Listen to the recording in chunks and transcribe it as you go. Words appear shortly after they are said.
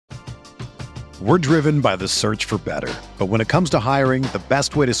We're driven by the search for better. But when it comes to hiring, the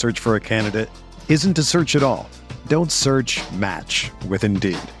best way to search for a candidate isn't to search at all. Don't search, match with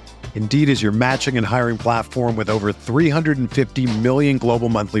Indeed. Indeed is your matching and hiring platform with over 350 million global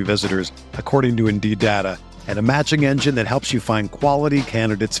monthly visitors, according to Indeed data, and a matching engine that helps you find quality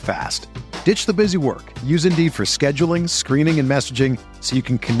candidates fast. Ditch the busy work. Use Indeed for scheduling, screening, and messaging so you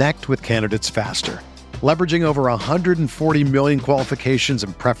can connect with candidates faster. Leveraging over 140 million qualifications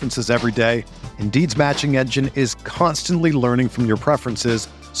and preferences every day, Indeed's matching engine is constantly learning from your preferences,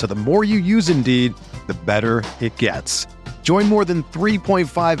 so the more you use Indeed, the better it gets. Join more than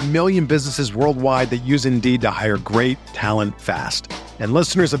 3.5 million businesses worldwide that use Indeed to hire great talent fast. And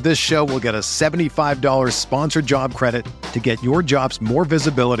listeners of this show will get a $75 sponsored job credit to get your jobs more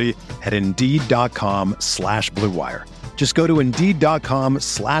visibility at Indeed.com/Blue Wire. Just go to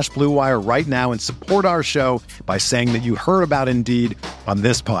Indeed.com/Blue Wire right now and support our show by saying that you heard about Indeed on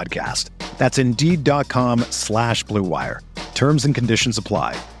this podcast. That's Indeed.com/Blue Wire. Terms and conditions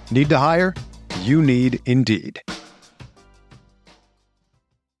apply. Need to hire? You need Indeed.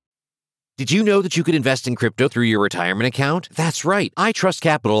 Did you know that you could invest in crypto through your retirement account? That's right. iTrust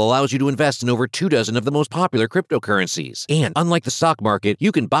Capital allows you to invest in over 24 of the most popular cryptocurrencies. And unlike the stock market,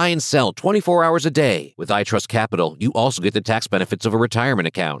 you can buy and sell 24 hours a day. With iTrust Capital, you also get the tax benefits of a retirement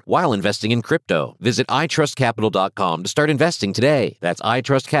account while investing in crypto. Visit iTrustCapital.com to start investing today. That's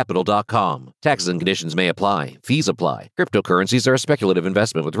iTrustCapital.com. Taxes and conditions may apply. Fees apply. Cryptocurrencies are a speculative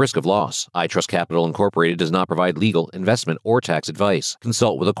investment with risk of loss. iTrust Capital Incorporated does not provide legal, investment, or tax advice.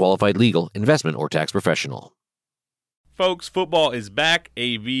 Consult with a qualified legal, investment, or tax professional. Folks, football is back.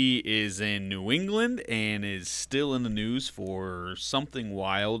 AV is in New England and is still in the news for something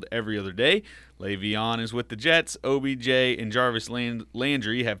wild every other day. Le'Veon is with the Jets. OBJ and Jarvis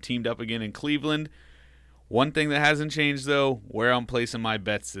Landry have teamed up again in Cleveland. One thing that hasn't changed, though, where I'm placing my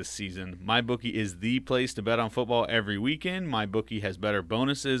bets this season. MyBookie is the place to bet on football every weekend. MyBookie has better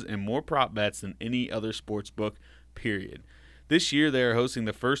bonuses and more prop bets than any other sports book, period. This year, they are hosting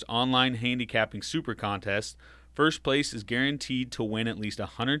the first online handicapping super contest. First place is guaranteed to win at least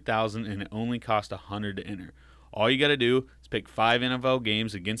 $100,000, and it only costs $100 to enter. All you got to do is pick 5 NFL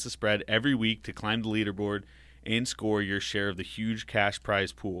games against the spread every week to climb the leaderboard and score your share of the huge cash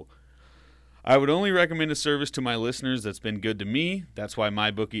prize pool. I would only recommend a service to my listeners that's been good to me. That's why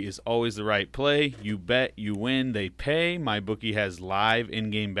MyBookie is always the right play. You bet, you win, they pay. MyBookie has live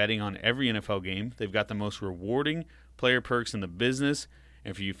in-game betting on every NFL game. They've got the most rewarding player perks in the business.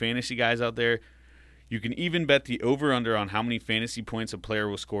 And for you fantasy guys out there, you can even bet the over-under on how many fantasy points a player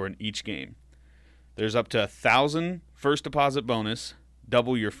will score in each game. There's up to 1,000 first deposit bonus.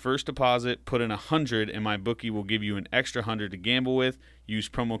 Double your first deposit, put in 100, and MyBookie will give you an extra 100 to gamble with. Use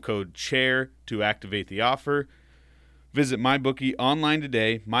promo code CHAIR to activate the offer. Visit MyBookie online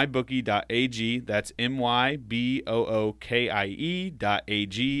today, mybookie.ag. That's MyBookie.ag.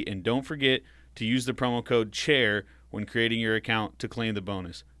 And don't forget to use the promo code CHAIR when creating your account to claim the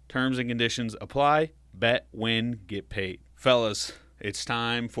bonus. Terms and conditions apply. Bet, win, get paid. Fellas, it's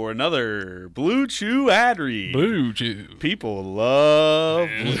time for another Blue Chew ad read. Blue Chew. People love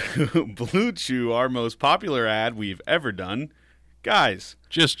Blue Chew, our most popular ad we've ever done. Guys.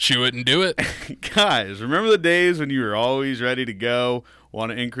 Just chew it and do it. Guys, remember the days when you were always ready to go,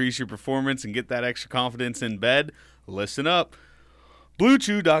 want to increase your performance and get that extra confidence in bed? Listen up.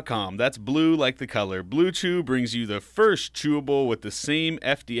 BlueChew.com. That's blue like the color. Blue Chew brings you the first chewable with the same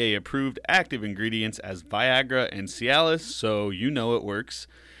FDA-approved active ingredients as Viagra and Cialis, so you know it works.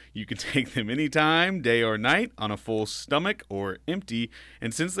 You can take them anytime, day or night, on a full stomach or empty,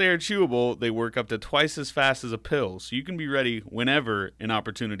 and since they are chewable, they work up to twice as fast as a pill, so you can be ready whenever an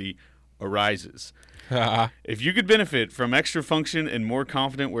opportunity arises. If you could benefit from extra function and more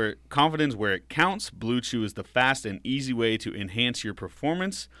confidence where it counts, Blue Chew is the fast and easy way to enhance your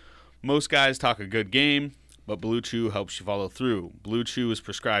performance. Most guys talk a good game, but Blue Chew helps you follow through. Blue Chew is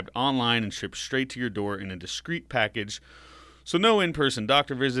prescribed online and shipped straight to your door in a discreet package, so no in-person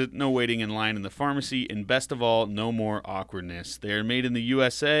doctor visit, no waiting in line in the pharmacy, and best of all, no more awkwardness. They are made in the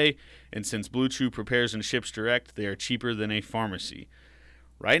USA, and since Blue Chew prepares and ships direct, they are cheaper than a pharmacy.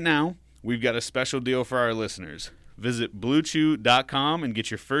 Right now, we've got a special deal for our listeners. Visit BlueChew.com and get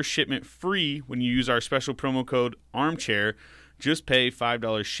your first shipment free when you use our special promo code ARMCHAIR. Just pay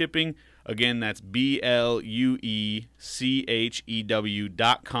 $5 shipping. Again, that's BlueChew.com,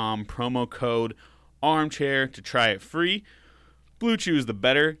 promo code ARMCHAIR to try it free. Blue Chew is the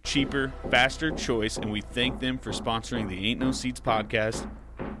better, cheaper, faster choice, and we thank them for sponsoring the Ain't No Seats podcast.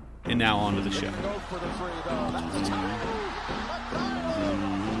 And now on to the show.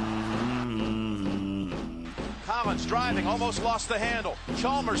 Collins driving, almost lost the handle.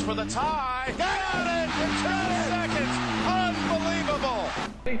 Chalmers for the tie. Got it in 2 seconds. Unbelievable.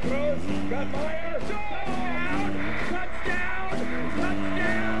 He throws, got Meyer. Touchdown!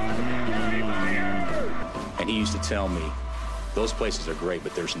 Gary Meyer! And he used to tell me, those places are great,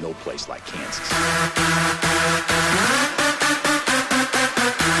 but there's no place like Kansas.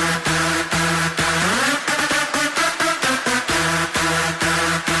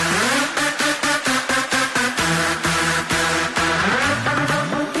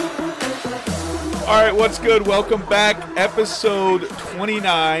 All right, what's good? Welcome back. Episode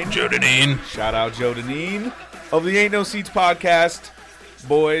 29. Joe Deneen. Shout out Joe Deneen of the Ain't No Seats podcast.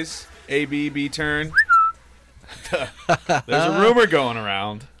 Boys, A-B turn. There's a rumor going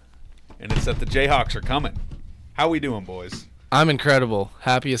around, and it's that the Jayhawks are coming. How we doing, boys? I'm incredible.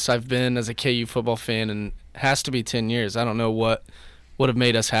 Happiest I've been as a KU football fan, and has to be 10 years. I don't know what would have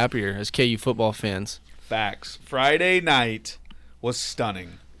made us happier as KU football fans. Facts. Friday night was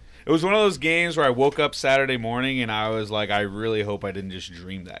stunning. It was one of those games where I woke up Saturday morning and I was like, I really hope I didn't just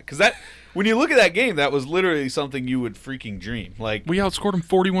dream that. Because that, when you look at that game, that was literally something you would freaking dream. Like, we outscored them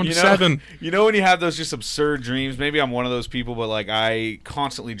 41-7. You know when you have those just absurd dreams? Maybe I'm one of those people, but like I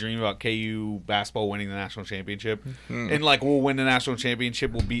constantly dream about KU basketball winning the national championship. And like we'll win the national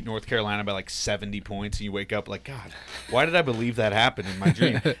championship, we'll beat North Carolina by like 70 points, and you wake up like, God, why did I believe that happened in my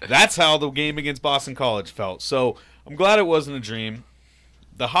dream? That's how the game against Boston College felt. So I'm glad it wasn't a dream.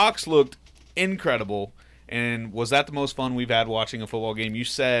 The Hawks looked incredible, and was that the most fun we've had watching a football game? You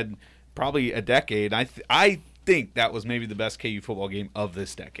said probably a decade. I think that was maybe the best KU football game of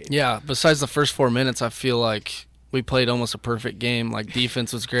this decade. Yeah, besides the first 4 minutes, I feel like we played almost a perfect game. Like,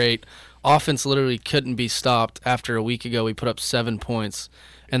 defense was great. Offense literally couldn't be stopped. After a week ago, we put up 7 points,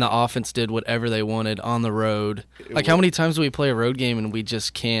 and the offense did whatever they wanted on the road. Like, how many times do we play a road game and we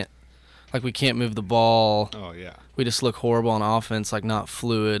just can't? Like, we can't move the ball. Oh, yeah. We just look horrible on offense, like not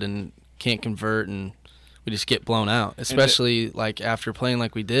fluid and can't convert, and we just get blown out. Especially, like, after playing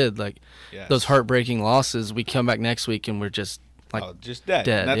like we did. Like, those heartbreaking losses, we come back next week and we're just, like, just dead.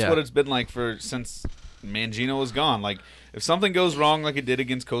 And that's what it's been like since Mangino was gone. Like, if something goes wrong like it did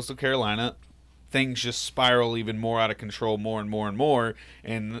against Coastal Carolina, things just spiral even more out of control more and more and more.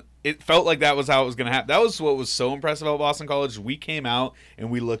 And it felt like that was how it was going to happen. That was what was so impressive about Boston College. We came out and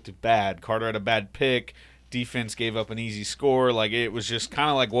we looked bad. Carter had a bad pick. Defense gave up an easy score. Like, it was just kind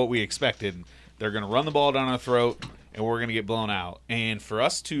of like what we expected. They're going to run the ball down our throat, and we're going to get blown out. And for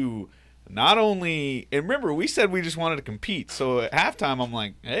us to not only – and remember, we said we just wanted to compete. So at halftime, I'm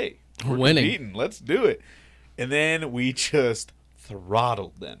like, hey, we're winning. Competing. Let's do it. And then we just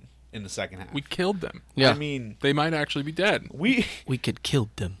throttled them in the second half. We killed them. Yeah. I mean, They might actually be dead. we could kill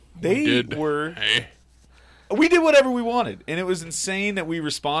them. We did whatever we wanted, and it was insane that we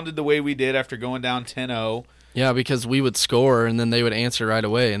responded the way we did after going down 10-0. Yeah, because we would score, and then they would answer right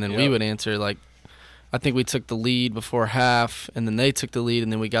away, and then we would answer. Like, I think we took the lead before half, and then they took the lead,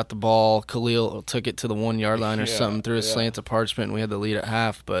 and then we got the ball. Khalil took it to the 1 yard line or something, threw a slant to Parchment, and we had the lead at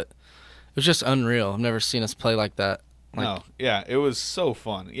half. But it was just unreal. I've never seen us play like that. It was so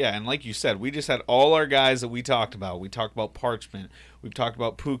fun. Yeah, and like you said, we just had all our guys that we talked about. We talked about Parchment. We've talked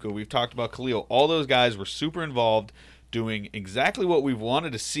about Puka. We've talked about Khalil. All those guys were super involved, doing exactly what we've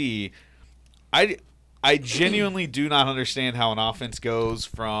wanted to see. I genuinely do not understand how an offense goes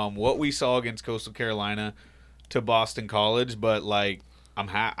from what we saw against Coastal Carolina to Boston College, but like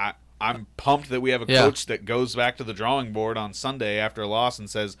I'm pumped that we have a coach that goes back to the drawing board on Sunday after a loss and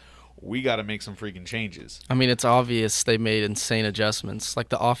says, we got to make some freaking changes. I mean, it's obvious they made insane adjustments. Like,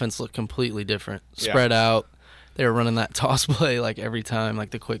 the offense looked completely different. Spread out. They were running that toss play, like, every time, like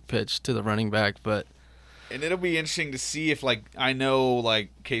the quick pitch to the running back. And it'll be interesting to see if, like, I know, like,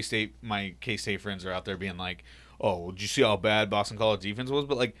 my K-State friends are out there being like, oh, did you see how bad Boston College defense was?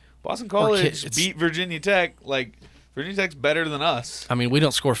 But, like, Boston College beat Virginia Tech. Like, Virginia Tech's better than us. I mean, we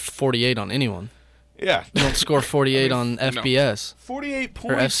don't score 48 on anyone. Yeah. We don't score 48 on FBS. 48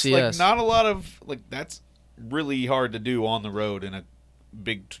 points. Or FCS. Like, not a lot of, like, that's really hard to do on the road in a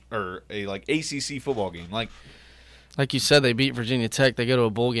big, or a, like, ACC football game. Like you said, they beat Virginia Tech. They go to a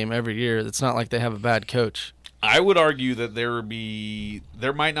bowl game every year. It's not like they have a bad coach. I would argue that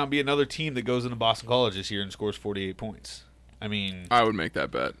there might not be another team that goes into Boston College this year and scores 48 points. I mean, I would make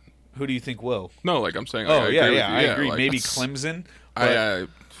that bet. Who do you think will? No, like I'm saying. Oh, I agree. Like, maybe Clemson.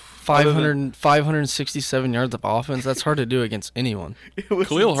 567 yards of offense. That's hard to do against anyone.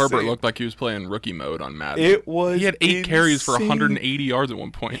 Khalil Herbert looked like he was playing rookie mode on Madden. He had 8 carries for 180 yards at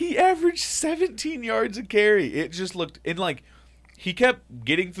one point. He averaged 17 yards a carry. It just looked he kept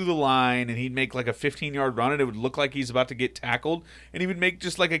getting through the line, and he'd make like a 15-yard run, and it would look like he's about to get tackled, and he would make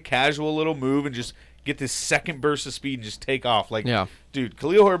just like a casual little move and just get this second burst of speed and just take off. Like, Yeah. dude,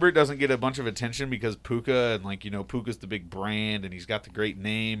 Khalil Herbert doesn't get a bunch of attention because Puka and, like, Puka's the big brand and he's got the great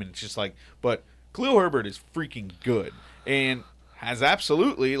name and it's just like, but Khalil Herbert is freaking good and has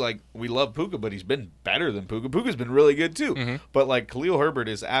absolutely, like, we love Puka, but he's been better than Puka. Puka's been really good too. Mm-hmm. But, like, Khalil Herbert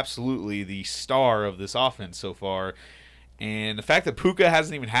is absolutely the star of this offense so far. And the fact that Puka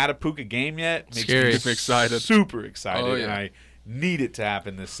hasn't even had a Puka game yet makes Scary. me Gets me excited. super excited. Oh, yeah. And I need it to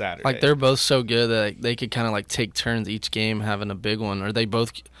happen this Saturday. Like, they're both so good that they could kind of, like, take turns each game having a big one. Or they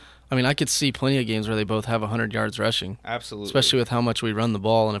both – I mean, I could see plenty of games where they both have 100 yards rushing. Absolutely. Especially with how much we run the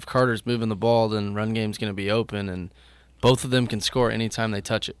ball. And if Carter's moving the ball, then run game's going to be open. And both of them can score anytime they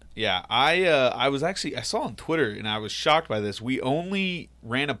touch it. Yeah, I saw on Twitter, and I was shocked by this. We only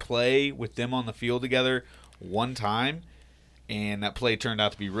ran a play with them on the field together one time, and that play turned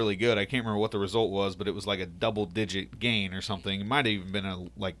out to be really good. I can't remember what the result was, but it was like a double-digit gain or something. It might have even been a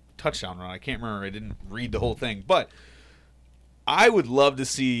touchdown run. I can't remember. I didn't read the whole thing. But I would love to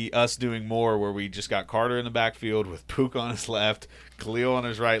see us doing more where we just got Carter in the backfield with Puka on his left, Khalil on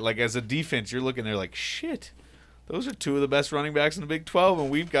his right. Like, as a defense, you're looking there like, shit, those are two of the best running backs in the Big 12, and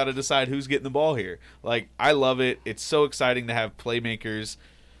we've got to decide who's getting the ball here. Like, I love it. It's so exciting to have playmakers.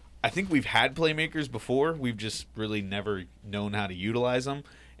 I think we've had playmakers before. We've just really never known how to utilize them.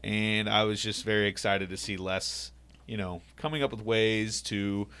 And I was just very excited to see Les, coming up with ways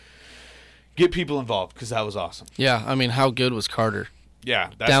to get people involved because that was awesome. Yeah, I mean, how good was Carter? Yeah.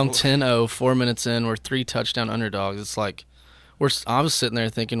 Down 10-0, 4 minutes in, we're 3 touchdown underdogs. It's like I was sitting there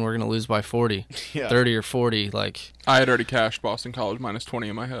thinking we're going to lose by 40, Yeah. 30 or 40. Like, I had already cashed Boston College minus 20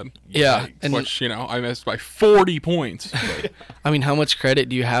 in my head. yeah. And Which, I missed by 40 points. But I mean, how much credit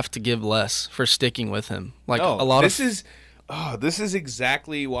do you have to give Les for sticking with him? Like, No, a lot this of is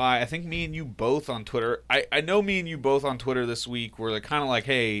exactly why I think me and you both on Twitter. I know me and you both on Twitter this week were kind of like,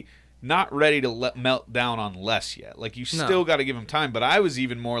 hey, not ready to melt down on Les yet. Like, you still got to give him time. But I was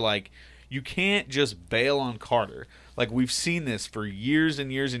even more like, you can't just bail on Carter. Like, we've seen this for years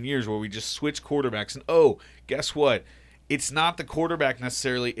and years and years where we just switch quarterbacks. And, guess what? It's not the quarterback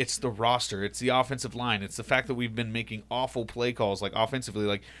necessarily. It's the roster. It's the offensive line. It's the fact that we've been making awful play calls, like, offensively.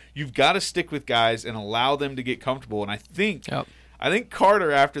 Like, you've got to stick with guys and allow them to get comfortable. And I think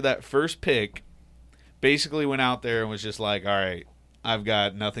Carter, after that first pick, basically went out there and was just like, all right, I've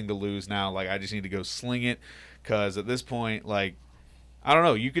got nothing to lose now. Like, I just need to go sling it because at this point, like, I don't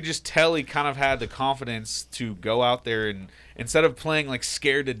know. You could just tell he kind of had the confidence to go out there and instead of playing like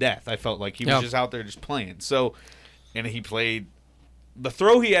scared to death, I felt like he was just out there just playing. So, and he played the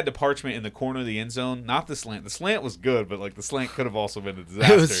throw he had to Parchment in the corner of the end zone, not the slant. The slant was good, but like the slant could have also been a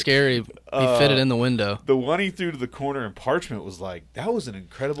disaster. it was scary. He fit it in the window. The one he threw to the corner in Parchment was like, that was an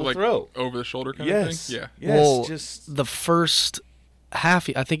incredible throw. Over the shoulder kind of thing? Yeah. Yes. Well, Just the first half,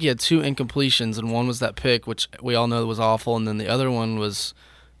 I think he had 2 incompletions, and one was that pick, which we all know was awful, and then the other one was,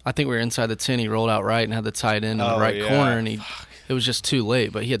 I think we were inside the 10. He rolled out right and had the tight end in the right corner, and it was just too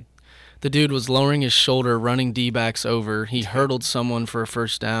late. But the dude was lowering his shoulder, running D-backs over. He hurdled someone for a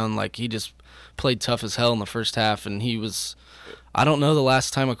first down. Like, he just played tough as hell in the first half, and he was – I don't know the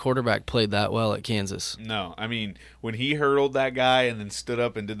last time a quarterback played that well at Kansas. No, I mean, when he hurdled that guy and then stood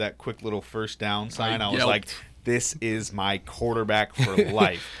up and did that quick little first down sign, I was like, this is my quarterback for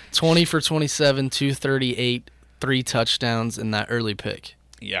life. 20 for 27, 238, 3 touchdowns in that early pick.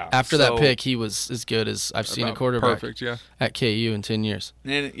 Yeah. After that pick, he was as good as I've seen a quarterback at KU in 10 years.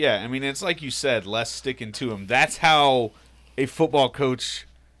 And I mean, it's like you said, less sticking to him. That's how a football coach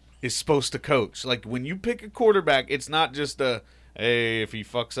is supposed to coach. Like, when you pick a quarterback, it's not just hey, if he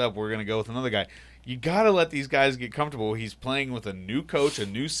fucks up, we're going to go with another guy. You got to let these guys get comfortable. He's playing with a new coach, a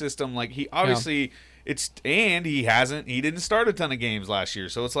new system. Like, he obviously he didn't start a ton of games last year.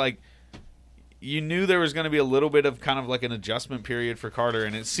 So it's like, you knew there was going to be a little bit of kind of like an adjustment period for Carter,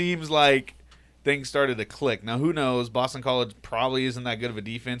 and it seems like things started to click. Now, who knows? Boston College probably isn't that good of a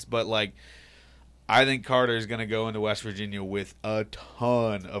defense, but like, I think Carter is going to go into West Virginia with a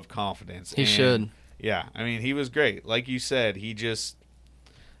ton of confidence. He should. Yeah, I mean, he was great. Like you said, he just,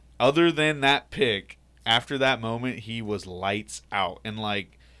 other than that pick, after that moment, he was lights out. And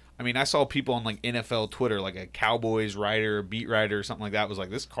like, I mean, I saw people on like NFL Twitter, like a Cowboys writer, a beat writer, or something like that, was like,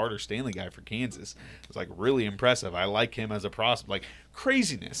 this Carter Stanley guy for Kansas was like really impressive. I like him as a prospect. Like,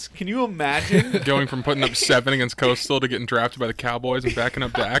 craziness. Can you imagine? Going from putting up 7 against Coastal to getting drafted by the Cowboys and backing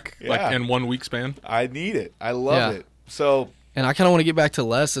up Dak like in 1 week span? I need it. I love it. So. And I kind of want to get back to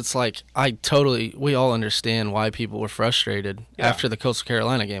Les. It's like, we all understand why people were frustrated after the Coastal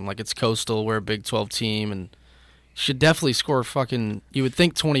Carolina game. Like, it's Coastal, we're a Big 12 team, and should definitely score you would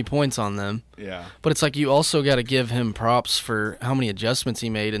think 20 points on them. Yeah. But it's like you also got to give him props for how many adjustments he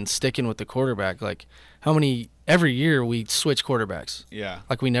made and sticking with the quarterback. Like every year we switch quarterbacks. Yeah.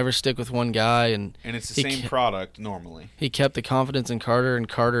 Like we never stick with one guy. And it's the same product normally. He kept the confidence in Carter, and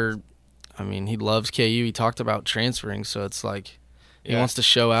Carter, I mean, he loves KU. He talked about transferring, so it's like he wants to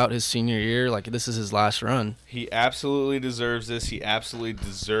show out his senior year. Like this is his last run. He absolutely deserves this. He absolutely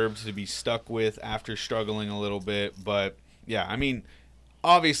deserves to be stuck with after struggling a little bit. But, yeah, I mean,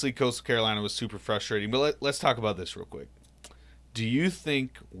 obviously Coastal Carolina was super frustrating. But let's talk about this real quick. Do you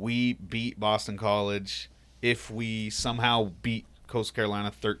think we beat Boston College if we somehow beat Coastal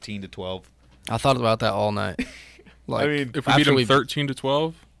Carolina 13-12? I thought about that all night. I mean, if we beat them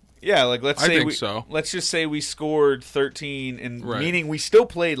 13-12? Yeah, like let's just say we scored 13, and meaning we still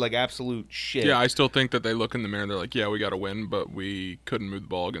played like absolute shit. Yeah, I still think that they look in the mirror and they're like, yeah, we got to win, but we couldn't move the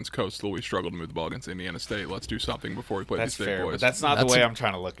ball against Coastal. We struggled to move the ball against Indiana State. Let's do something before we play these big boys. But that's not the way I'm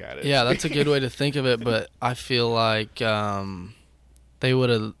trying to look at it. Yeah, that's a good way to think of it, but I feel like they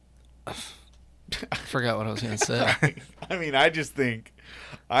would have. I forgot what I was going to say. I mean, I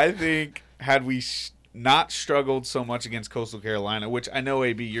think had we not struggled so much against Coastal Carolina, which I know,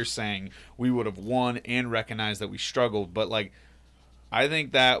 AB, you're saying we would have won and recognized that we struggled, but like I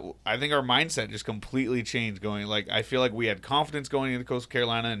think our mindset just completely changed going. Like I feel like we had confidence going into Coastal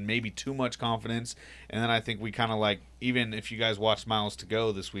Carolina and maybe too much confidence, and then I think we kind of like, even if you guys watched Miles to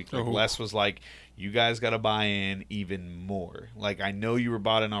Go this week, like Les was like, you guys got to buy in even more. Like I know you were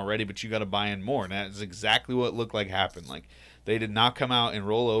bought in already, but you got to buy in more, and that's exactly what looked like happened. Like they did not come out and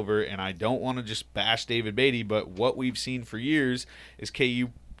roll over, and I don't want to just bash David Beatty, but what we've seen for years is KU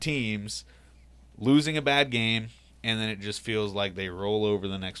teams losing a bad game, and then it just feels like they roll over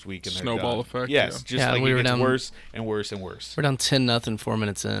the next week and they're snowball done. effect. Yes, just like it gets worse and worse and worse. We're down 10-0 4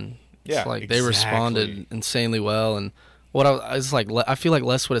 minutes in. Yeah, it's like they responded insanely well, and I was like, I feel like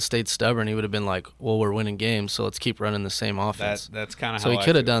Les would have stayed stubborn. He would have been like, well, we're winning games, so let's keep running the same offense. That's kind of how. So he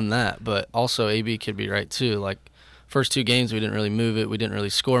could have done that, but also AB could be right too. Like first two games, we didn't really move it. We didn't really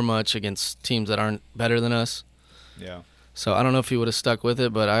score much against teams that aren't better than us. Yeah. So I don't know if he would have stuck with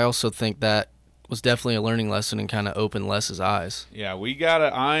it, but I also think that was definitely a learning lesson and kind of opened Les's eyes. Yeah,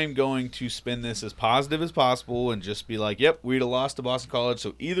 I'm going to spin this as positive as possible and just be like, yep, we'd have lost to Boston College,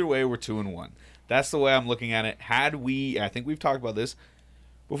 so either way, we're 2-1. That's the way I'm looking at it. I think we've talked about this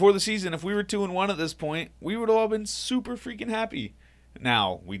before the season, if we were 2-1 at this point, we would have all been super freaking happy.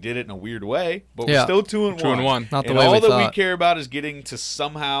 Now, we did it in a weird way, but we're still 2-1. 2-1. Not the way we thought. All that we care about is getting to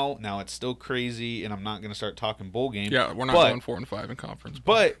somehow, now it's still crazy, and I'm not going to start talking bowl game. Yeah, we're not going 4-5 in conference.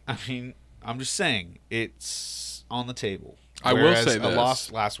 But, I mean, I'm just saying, it's on the table. I will say this. A loss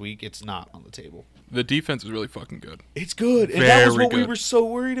last week, it's not on the table. The defense is really fucking good. It's good. And that was what we were so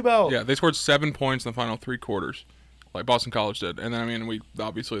worried about. Yeah, they scored 7 points in the final 3 quarters, like Boston College did. And then, I mean,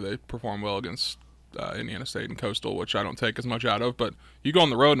 they performed well against Indiana State and Coastal, which I don't take as much out of. But you go on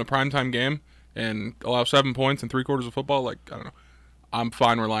the road in a primetime game and allow 7 points in 3 quarters of football, like, I don't know. I'm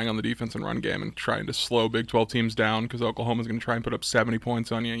fine relying on the defense and run game and trying to slow Big 12 teams down because Oklahoma's going to try and put up 70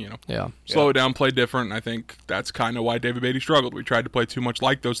 points on you, you know. Yeah. Slow it down, play different, and I think that's kind of why David Beatty struggled. We tried to play too much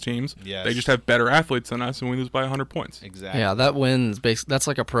like those teams. Yes. They just have better athletes than us, and we lose by 100 points. Exactly. Yeah, that wins. That's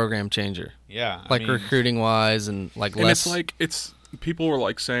like a program changer. Yeah. Like recruiting-wise and like and it's like people were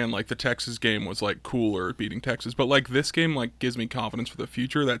like saying like the Texas game was like cooler beating Texas, but like this game like gives me confidence for the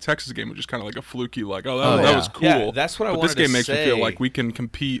future. That Texas game was just kind of like a fluky like that was cool. Yeah, that's what I wanted to say. But this game makes me feel like we can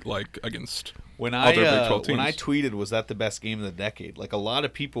compete like against other Big 12 teams. When I tweeted, was that the best game of the decade? Like a lot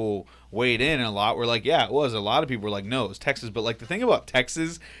of people weighed in, and a lot were like, yeah, it was. A lot of people were like, no, it was Texas. But like the thing about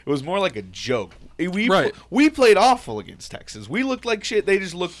Texas, it was more like a joke. We played awful against Texas. We looked like shit. They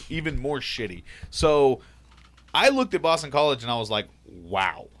just looked even more shitty. So I looked at Boston College and I was like,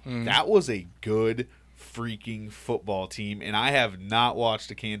 wow, that was a good freaking football team. And I have not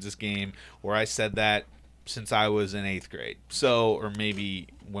watched a Kansas game where I said that since I was in 8th grade. So, or maybe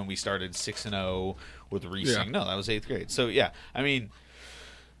when we started 6-0 with Reese. Yeah. No, that was 8th grade. So, yeah, I mean,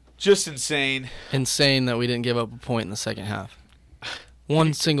 just insane. Insane that we didn't give up a point in the second half.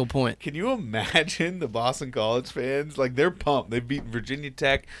 One single point. Can you imagine the Boston College fans? Like, they're pumped. They've beaten Virginia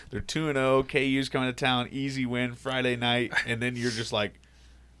Tech. They're 2-0. KU's coming to town. Easy win Friday night. And then you're just like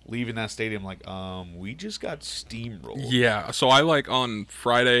leaving that stadium like, we just got steamrolled. Yeah. So I like on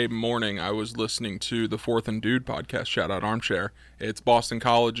Friday morning, I was listening to the Fourth and Dude podcast. Shout out Armchair. It's Boston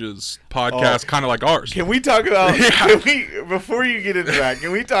College's podcast, kind of like ours. Can we talk about, before you get into that,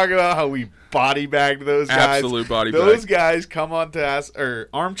 can we talk about how we body bagged those guys. Absolute body Those bag. guys come on to us, or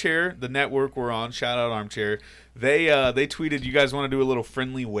Armchair, the network we're on. Shout out Armchair. They tweeted, you guys want to do a little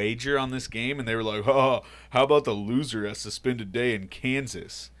friendly wager on this game? And they were like, oh, how about the loser has to spend a day in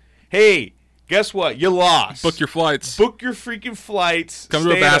Kansas? Hey, guess what? You lost. Book your flights. Book your freaking flights. Come to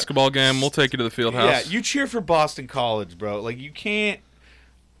a Stay at basketball game. We'll take you to the field house. Yeah, you cheer for Boston College, bro. Like, you can't.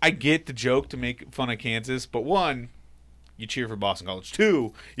 I get the joke to make fun of Kansas, but one, you cheer for Boston College.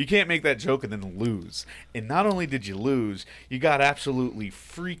 Two, you can't make that joke and then lose. And not only did you lose, you got absolutely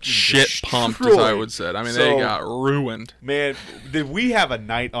freaking Shit pumped, as I would say. I mean, they got ruined. Man, did we have a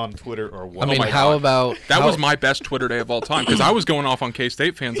night on Twitter or what? I mean, my how God. about That was my best Twitter day of all time because I was going off on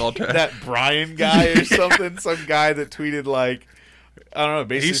K-State fans all day. that Brian guy or something? Some guy that tweeted like, I don't know,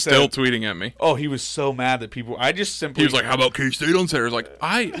 basically He's said, still tweeting at me. oh, he was so mad that people. I just simply. He was like, "How about K-State on Saturday?"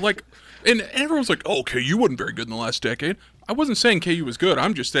 And everyone's like, "Oh, KU wasn't very good in the last decade." I wasn't saying KU was good.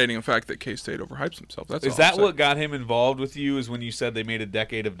 I'm just stating the fact that K-State overhypes himself. That's Is all that I'm what saying. got him involved with you? Is when you said they made a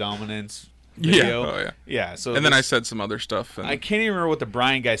decade of dominance Yeah. video? Oh, yeah. Yeah. So And then I said some other stuff. And I can't even remember what the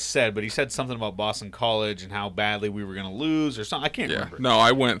Brian guy said, but he said something about Boston College and how badly we were going to lose or something. I can't yeah, remember. no,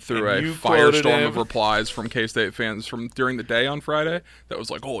 I went through And a you quoted firestorm him. of replies from K-State fans from during the day on Friday that was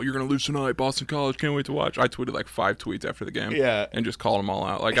like, "Oh, you're gonna lose tonight, Boston College. Can't wait to watch." I tweeted like 5 tweets after the game. Yeah. And just called them all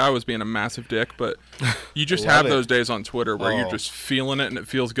out. Like I was being a massive dick, but you just Love have it. those days on Twitter where you're Oh. just feeling it and it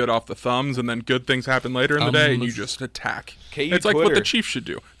feels good off the thumbs, and then good things happen later in the day, and you just attack. KU It's like what the Twitter. Chiefs should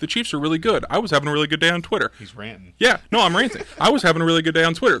do. The Chiefs are really good. I was having a really good day on Twitter. He's ranting. Yeah, no, I'm ranting. I was having a really good day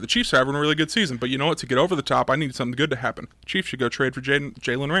on Twitter. The Chiefs are having a really good season, but you know what? To get over the top, I need something good to happen. Chiefs should go trade for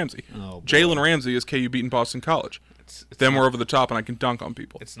Jalen Ramsey. Oh, boy. Jalen Ramsey is KU beating Boston College. It's Then not, we're over the top, and I can dunk on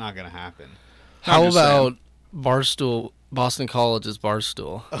people. It's not going to happen. how just about Barstool? Boston College's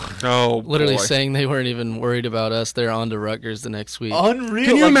Barstool, Oh, literally boy. saying they weren't even worried about us. They're on to Rutgers the next week. Unreal.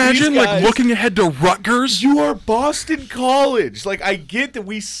 Can you Like, imagine, these like, guys- looking ahead to Rutgers? You are Boston College. Like, I get that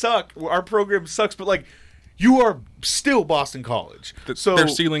we suck. Our program sucks, but, like, you are still Boston College. So Their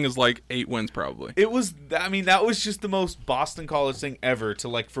ceiling is like 8 wins, probably. it was, I mean, that was just the most Boston College thing ever to,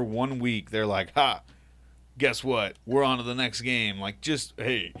 like, for 1 week, they're like, ha, guess what? We're on to the next game. Like, just,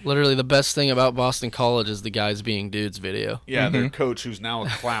 hey. Literally, the best thing about Boston College is the guys being dudes video. Yeah, Mm-hmm. their coach, who's now a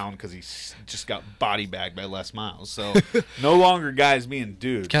clown because he's just got body bagged by Les Miles. So, no longer guys being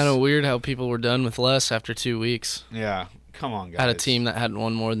dudes. Kind of weird how people were done with Les after 2 weeks. Yeah. Come on, guys. Had a team that hadn't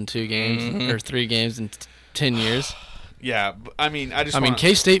won more than 2 games Mm-hmm. or 3 games in 10 years. Yeah, but, I mean, I I mean,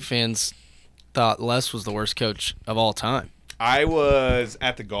 K-State fans thought Les was the worst coach of all time. I was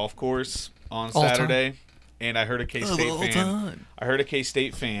at the golf course on All time. Saturday, and I heard a K-State fan. I heard a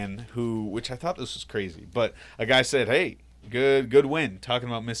K-State fan who, which I thought this was crazy, but a guy said, "Hey, good win," talking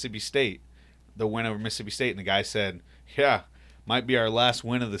about Mississippi State, the win over Mississippi State, and the guy said, "Yeah, might be our last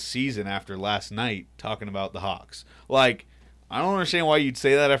win of the season after last night," talking about the Hawks. Like, I don't understand why you'd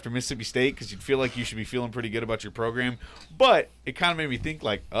say that after Mississippi State, because you'd feel like you should be feeling pretty good about your program, but it kind of made me think,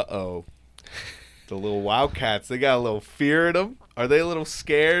 like, uh-oh. The little Wildcats, they got a little fear in them. Are they a little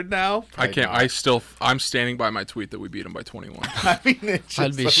scared now? I can't. I'm standing by my tweet that we beat them by 21. I mean, it's I'd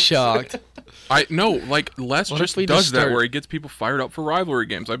just be so shocked. I no, like Les What just if we does just that start- where he gets people fired up for rivalry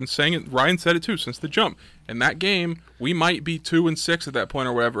games. I've been saying it. Ryan said it too since the jump. In that game, we might be 2-6 at that point,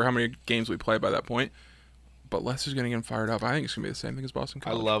 or whatever. How many games we play by that point? But Les is going to get him fired up. I think it's going to be the same thing as Boston I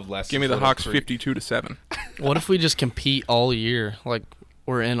College. love Les. Give me the Hawks 52-7. What if we just compete all year? Like,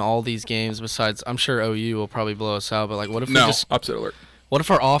 we're in all these games besides, I'm sure OU will probably blow us out, but, like, what if we No, just, upset alert. what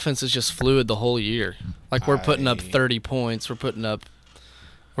if our offense is just fluid the whole year? Like, we're putting up 30 points.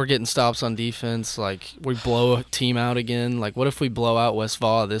 We're getting stops on defense. Like, we blow a team out again. Like, what if we blow out West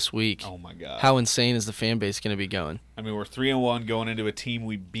Vaughan this week? Oh my God! How insane is the fan base going to be going? I mean, we're 3-1 going into a team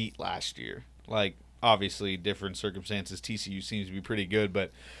we beat last year. Like, obviously, different circumstances. TCU seems to be pretty good,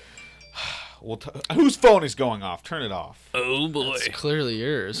 but whose phone is going off? Turn it off. Oh, boy. It's clearly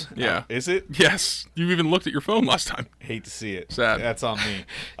yours. Yeah. Is it? Yes. You even looked at your phone last time. Hate to see it. Sad. That's on me.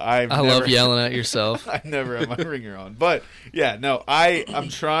 I love yelling at yourself. I never have my ringer on. But, yeah, no, I'm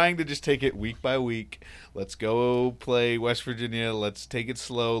trying to just take it week by week. Let's go play West Virginia. Let's take it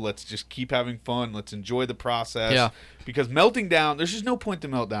slow. Let's just keep having fun. Let's enjoy the process. Yeah. Because melting down, there's just no point to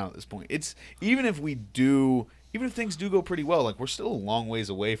melt down at this point. It's even if things do go pretty well, like, we're still a long ways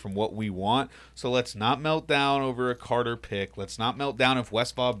away from what we want. So let's not melt down over a Carter pick. Let's not melt down if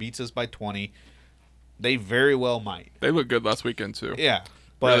West Vaughan beats us by 20. They very well might. They look good last weekend, too. Yeah.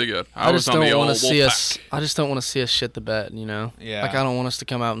 But Really good. I was just on the don't want old to see Wolfpack. us. I just don't want to see us shit the bed. You know. Yeah. Like, I don't want us to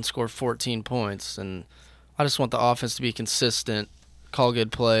come out and score 14 points, and I just want the offense to be consistent call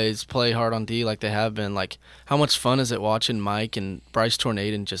good plays, play hard on D like they have been. Like, how much fun is it watching Mike and Bryce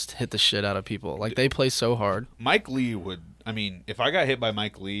Tornaden just hit the shit out of people? Like, they play so hard. Mike Lee would, I mean, if I got hit by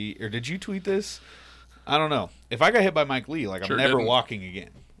Mike Lee, or did you tweet this? I don't know. If I got hit by Mike Lee, like, Sure I'm never didn't. walking again.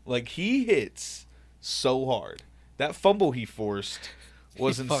 Like, he hits so hard. That fumble he forced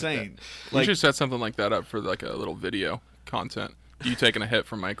was insane. You Like, should set something like that up for like a little video content. You taking a hit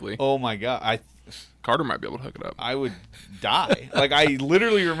from Mike Lee. oh my God, Carter might be able to hook it up. I would die. Like, I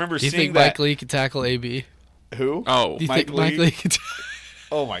literally remember Do you seeing think that. Mike Lee could tackle AB? Who? Oh, Do you Mike think Mike Lee? Lee could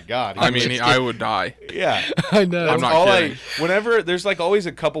Oh my God. I mean, I would die. yeah. I know. I'm not all kidding. whenever there's like always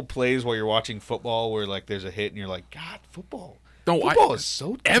a couple plays while you're watching football where like there's a hit and you're like, God, football is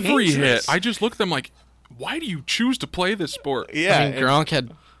so Every dangerous. hit, I just look at them like, why do you choose to play this sport? Yeah, I mean, and- Gronk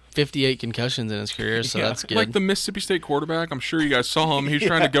had 58 concussions in his career, so Yeah. that's good. Like the Mississippi State quarterback, I'm sure you guys saw him. He was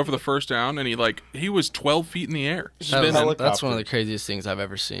trying to go for the first down, and he was 12 feet in the air. That's helicopter. one of the craziest things I've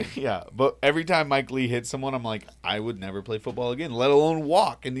ever seen. Yeah, but every time Mike Lee hits someone, I'm like, I would never play football again, let alone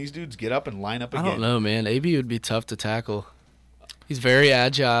walk. And these dudes get up and line up I again. don't know, man. AB would be tough to tackle. He's very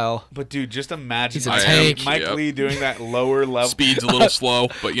agile. But dude, just imagine He's a Mike, tank. Mike Yep. Lee doing that lower level. Speed's a little slow,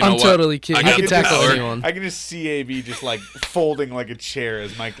 but you know I'm what? totally kidding. I He got can the tackle power. anyone. I can just see AB just like folding like a chair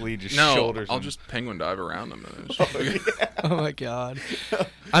as Mike Lee just No, shoulders I'll him. just penguin dive around him. Oh my god.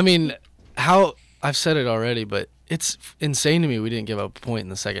 I mean, I've said it already, but it's insane to me we didn't give up a point in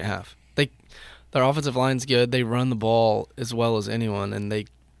the second half. Their offensive line's good. They run the ball as well as anyone, and they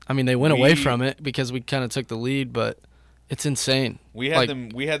went away from it because we kind of took the lead, but it's insane. We had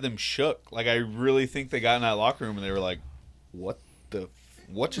them shook. Like, I really think they got in that locker room and they were like, what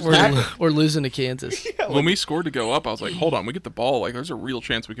just happened? We're losing to Kansas. When we scored to go up, I was like, hold on, we get the ball. Like, there's a real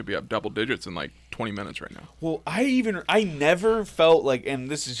chance we could be up double digits in like 20 minutes right now. Well, I never felt like, and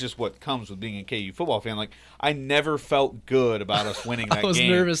this is just what comes with being a KU football fan, like, I never felt good about us winning that game. I was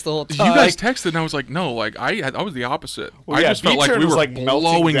nervous the whole You time. guys texted, and I was like, no, like, I was the opposite. Well, I yeah, just felt like B-turn we was were like melting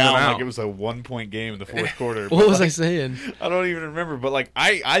blowing them down out. like it was a 1-point game in the fourth quarter. What was I saying? I don't even remember, but like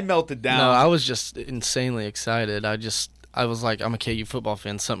I melted down. No, I was just insanely excited. I was like, I'm a KU football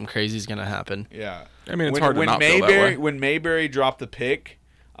fan. Something crazy is gonna happen. Yeah. I mean, it's when, hard to when not Mayberry, feel that way. When Mayberry dropped the pick,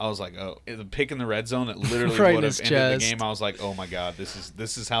 I was like, oh, the pick in the red zone that literally Right in would have his ended the chest. game. I was like, oh my God, this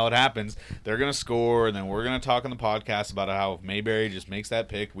is how it happens. They're gonna score, and then we're gonna talk on the podcast about how if Mayberry just makes that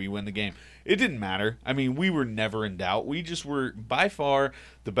pick, we win the game. It didn't matter. I mean, we were never in doubt. We just were by far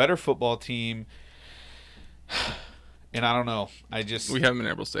the better football team. And I don't know. We haven't been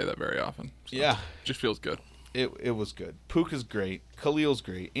able to say that very often. So Yeah. just feels good. It was good. Puka's great. Khalil's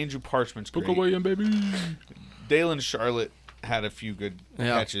great. Andrew Parchment's great. Book away, baby. Dalen Charlotte had a few good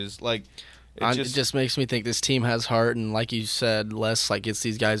catches. Like, It just makes me think this team has heart, and like you said, Les like gets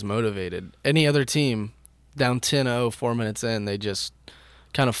these guys motivated. Any other team down 10-0, 4 minutes in, they just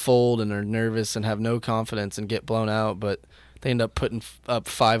kind of fold and are nervous and have no confidence and get blown out. But they end up putting up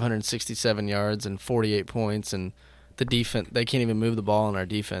 567 yards and 48 points, and the defense, they can't even move the ball on our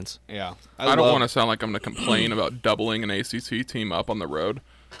defense. Yeah. I don't want to sound like I'm going to complain about doubling an ACC team up on the road,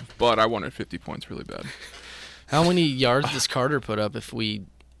 but I wanted 50 points really bad. How many yards does Carter put up if we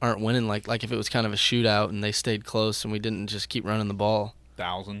aren't winning? Like if it was kind of a shootout and they stayed close and we didn't just keep running the ball?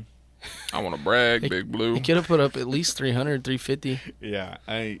 1,000. I want to brag, Big Blue. He could have put up at least 300, 350. Yeah,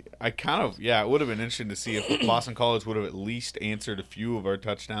 I kind of, it would have been interesting to see if Boston College would have at least answered a few of our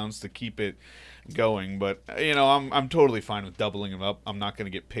touchdowns to keep it going. But, I'm totally fine with doubling them up. I'm not going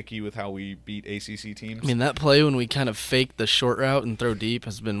to get picky with how we beat ACC teams. I mean, that play when we kind of fake the short route and throw deep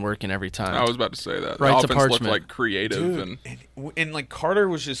has been working every time. I was about to say that. Right the to offense looked Parchment. like creative. Dude, and like Carter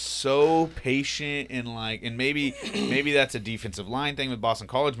was just so patient and maybe that's a defensive line thing with Boston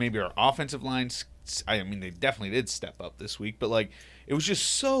College. Maybe our offensive lines, I mean, they definitely did step up this week, but like it was just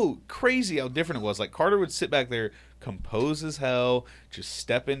so crazy how different it was. Like Carter would sit back there, compose as hell, just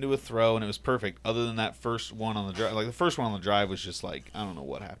step into a throw, and it was perfect. Other than that first one on the drive, like the first one on the drive was just like, I don't know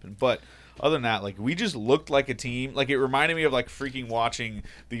what happened, but other than that, like we just looked like a team. Like it reminded me of like freaking watching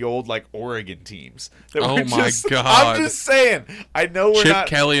the old like Oregon teams. That Oh were my just, God. I'm just saying. I know we're Chip not.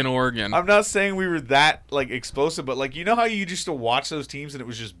 Kelly in Oregon. I'm not saying we were that like explosive, but like how you just to watch those teams and it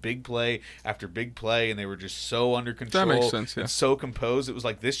was just big play after big play, and they were just so under control. That makes sense, yeah. And so composed. It was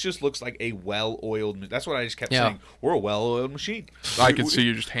like this just looks like a well-oiled. That's what I just kept Yeah. saying. We're a well-oiled machine. I could see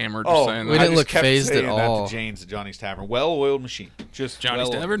you just hammered Oh, saying we that. I didn't just look kept phased at saying that all. to Jane's at Johnny's Tavern. Well-oiled machine. Just Johnny's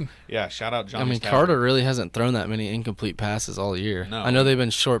well-oiled. Tavern? Yeah, shout out Johnny's I mean, Tavern. Carter really hasn't thrown that many incomplete passes all year. No. I know they've been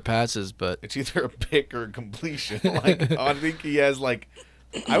short passes, but It's either a pick or a completion. Like I think he has like,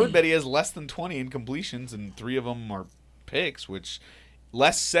 I would bet he has less than 20 incompletions, and 3 of them are picks. Which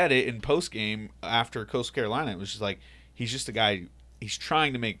Les said it in post game after Coastal Carolina. It was just like he's just a guy he's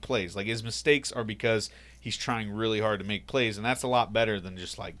trying to make plays. Like, his mistakes are because he's trying really hard to make plays, and that's a lot better than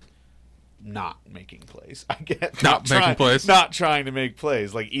just like not making plays. I get Not making plays. not trying to make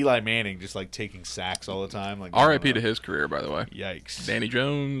plays. Like Eli Manning, just like taking sacks all the time. Like R.I.P. to his career, by the way. Yikes! Danny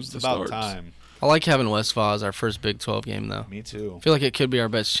Jones, It's the about starts. time. I like having West Vaugh as our first Big 12 game, though. Me too. I feel like it could be our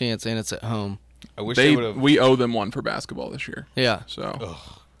best chance, and it's at home. I wish they would have. We owe them one for basketball this year. Yeah. So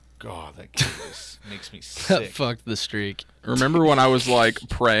Oh God, that kid makes me sick. Fuck the streak. remember when I was like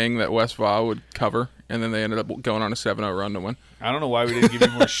praying that West Vaugh would cover, and then they ended up going on a 7-0 run to win. I don't know why we didn't give you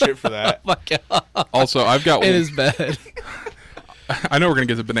more shit for that. My God. Also, I've got It is bad. I know we're gonna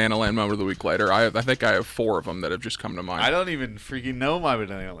get the Banana Land moment of the week later. I think I have 4 of them that have just come to mind. I don't even freaking know my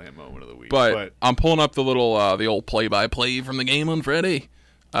Banana Land moment of the week. But I'm pulling up the little the old play-by-play from the game on Friday.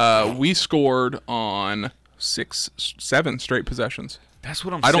 We scored on 7 straight possessions. that's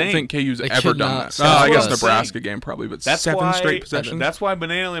what I'm I saying. don't think KU's They ever could done not that. stop I guess us. Nebraska game probably, but That's 7 why, straight possessions. That's why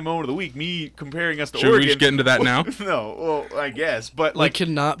Banana Land moment of the week. Me comparing us to Should we Oregon. just get into that now? No, well, I guess, but Like, like could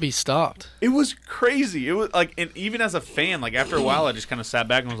not be stopped. it was crazy. It was like, and even as a fan, like after a while, I just kind of sat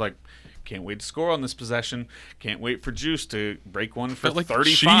back and was like, can't wait to score on this possession. Can't wait for Juice to break one for Felt like the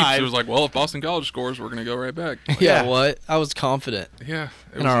 35. Chiefs. It was like, well, if Boston College scores, we're gonna go right back. Yeah, what? I was confident Yeah,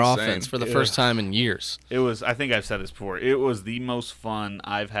 it in was our insane. offense for the first time in years. It was. I think I've said this before. It was the most fun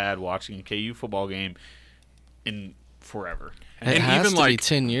I've had watching a KU football game in forever. It And has even to be like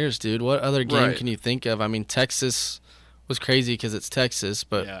 10 years, dude. What other game Right. can you think of? I mean, Texas was crazy because it's Texas,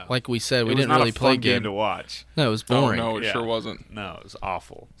 but Yeah. like we said, we It was didn't not really a play fun game good. to watch. No, it was Oh boring. no, it Yeah. sure wasn't. No, it was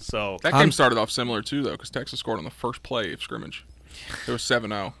awful. So That I'm- game started off similar too, though, because Texas scored on the first play of scrimmage. It was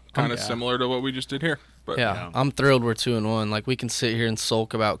 7-0, kind of Yeah. similar to what we just did here. But Yeah, I'm thrilled we're 2-1. Like, we can sit here and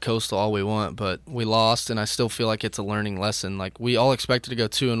sulk about Coastal all we want, but we lost, and I still feel like it's a learning lesson. Like, we all expected to go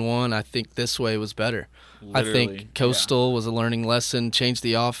 2-1. I think this way was better. I Literally, think Coastal was a learning lesson, changed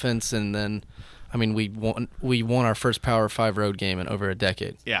the offense, and then, I mean, we won our first Power 5 road game in over a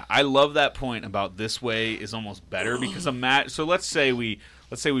decade. yeah, I love that point about this way is almost better because so let's say we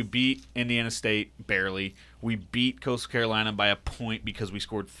beat Indiana State barely. We beat Coastal Carolina by a point because we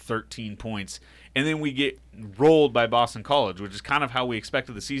scored 13 points. And then we get rolled by Boston College, which is kind of how we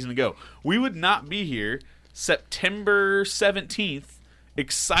expected the season to go. We would not be here September 17th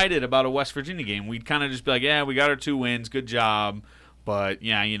excited about a West Virginia game. We'd kind of just be like, yeah, we got our 2 wins. Good job. But,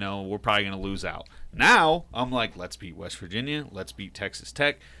 yeah, we're probably going to lose out. Now, I'm like, let's beat West Virginia. Let's beat Texas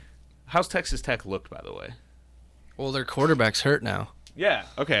Tech. How's Texas Tech looked, by the way? Well, their quarterback's hurt now. Yeah,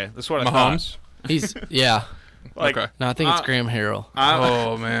 okay. That's what I Mahomes. He's, yeah. Like, Okay. No, I think it's Graham Harrell.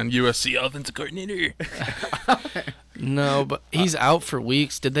 Oh man, USC offensive coordinator. No, but he's out for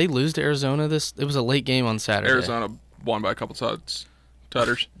weeks. Did they lose to Arizona this? It was a late game on Saturday. Arizona won by a couple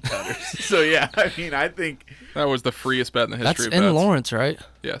tutters. So, yeah, I mean, I think That was the freest bet in the That's history in of bets. Lawrence, right?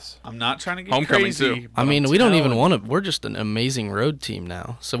 Yes. I'm not trying to get Homecoming, crazy. too. but I mean, I'm we don't even telling- want to. We're just an amazing road team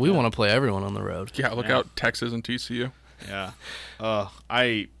now, so we want to play everyone on the road. Yeah, look out Texas and TCU. Yeah. But-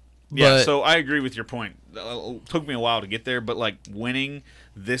 So I agree with your point. It took me a while to get there, but like winning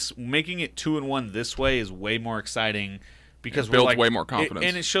this, making it 2-1 this way is way more exciting because It we're builds like, way more confidence.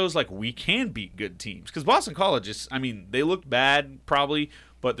 and it shows like we can beat good teams. Because Boston College is, I mean, they look bad probably,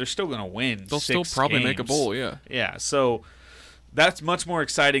 but they're still going to win. They'll still 6 probably make a games. bowl, yeah. Yeah. So that's much more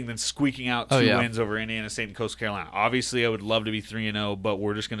exciting than squeaking out 2 yeah. wins over Indiana State and Coastal Carolina. Obviously, I would love to be 3-0, but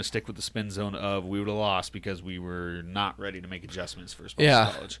we're just going to stick with the spin zone of we would have lost because we were not ready to make adjustments for Boston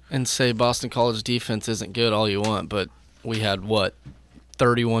Yeah, College. and say Boston College defense isn't good all you want, but we had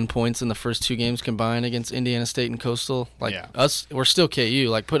 31 points in the first 2 games combined against Indiana State and Coastal. Like Yeah. us, we're still KU.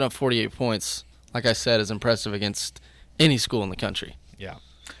 Like putting up 48 points, like I said, is impressive against any school in the country. Yeah.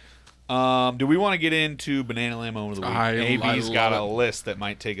 Do we want to get into Banana Land moment of the week? AB's I got love a it. list that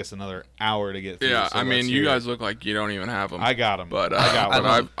might take us another hour to get through. Yeah, so I mean, let's you hear guys it. look like you don't even have them. I got them. But I got but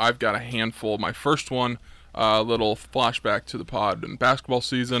one. I've got a handful. My first one, a little flashback to the pod in basketball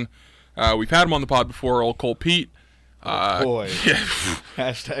season. We've had him on the pod before, old Cole Pete. Boy. Yeah.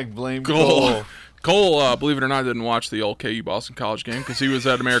 Hashtag blame Cole. Cole. Cole, believe it or not, didn't watch the old KU Boston College game because he was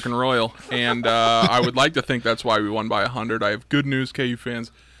at American Royal, and I would like to think that's why we won by 100. I have good news, KU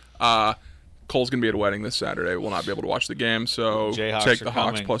fans. Cole's going to be at a wedding this Saturday. We'll not be able to watch the game, so Jayhawks take are the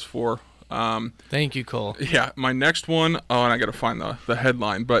Hawks coming. +4. Thank you, Cole. Yeah, my next one, and I got to find the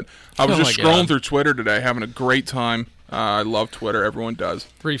headline, but I was Oh just my scrolling God. through Twitter today, having a great time. I love Twitter. Everyone does.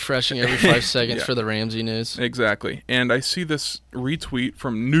 Refreshing every 5 seconds Yeah. for the Ramsey news. Exactly. And I see this retweet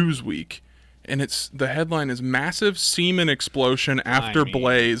from Newsweek, and the headline is Massive Semen Explosion After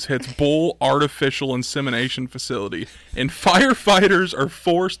Blaze Hits Bull Artificial Insemination Facility, and Firefighters Are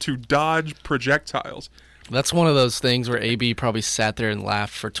Forced to Dodge Projectiles. That's one of those things where AB probably sat there and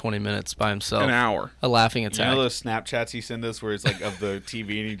laughed for 20 minutes by himself. An hour. A laughing You attack. know those Snapchats he sent us where it's like of the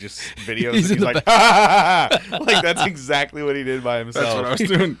TV and he just videos and he's like, ha, ha, ha, ha. Like that's exactly what he did by himself. That's what I was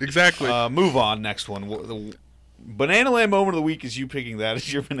doing. Exactly. Move on. Next one. The Banana Land moment of the week is you picking that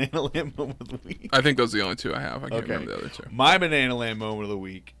as your Banana Land moment of the week. I think those are the only two I have. I can't remember the other two. My Banana Land moment of the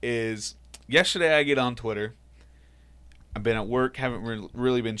week is yesterday I get on Twitter. I've been at work, haven't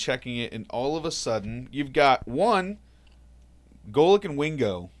really been checking it, and all of a sudden, you've got one, Golic and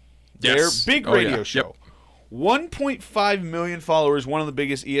Wingo, Yes. their big Oh, radio yeah. show. 1.5 million followers, one of the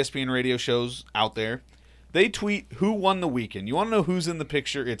biggest ESPN radio shows out there. They tweet who won the weekend. You want to know who's in the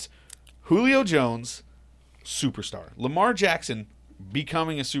picture? It's Julio Jones, superstar. Lamar Jackson,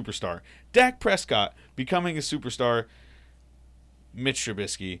 becoming a superstar. Dak Prescott, becoming a superstar. Mitch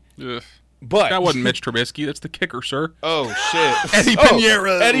Trubisky. Ugh. But That wasn't Mitch Trubisky. That's the kicker, sir. Oh shit! Eddie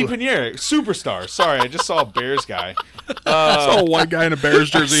Pinheiro. Eddie Pinheiro, superstar. Sorry, I just saw a Bears guy. I saw a white guy in a Bears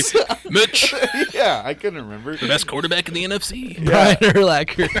jersey. Mitch. Yeah, I couldn't remember. Best quarterback in the NFC. Brian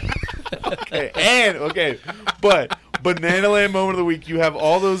Urlacher. But Banana Land moment of the week, you have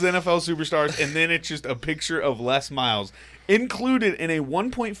all those NFL superstars, and then it's just a picture of Les Miles included in a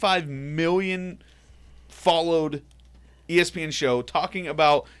 1.5 million followed ESPN show talking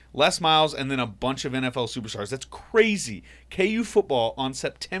about Les Miles and then a bunch of NFL superstars. That's crazy. KU football on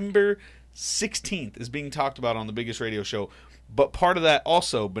September 16th is being talked about on the biggest radio show. But part of that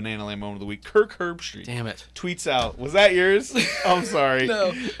also, Banana Land moment of the week, Kirk Herbstreit Damn it. tweets out. Was that yours? I'm sorry.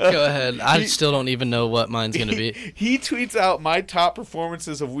 No. Go ahead. I still don't even know what mine's going to be. He tweets out my top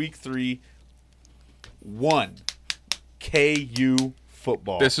performances of week 3. 1. KU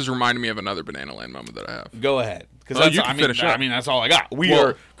football. This is reminding me of another Banana Land moment that I have. Go ahead. Oh, you can finish up. I mean, that's all I got.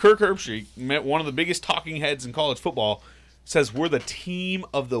 Kirk Herbstreit, one of the biggest talking heads in college football, says we're the team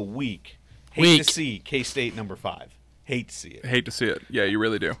of the week. Hate to see K-State number 5. Hate to see it. Hate to see it. Yeah, you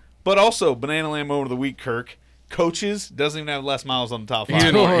really do. But also, Banana Land moment of the week, Kirk. Coaches doesn't even have Les Miles on the top 5. He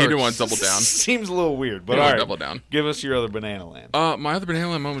didn't want to double down. Seems a little weird, but He didn't all want right. to double down. Give us your other Banana Land. My other Banana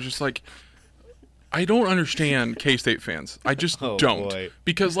Land moment was just like, I don't understand K-State fans. I just don't. Boy.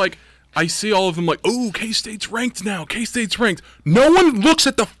 Because, like, I see all of them like, oh, K-State's ranked now. K-State's ranked. No one looks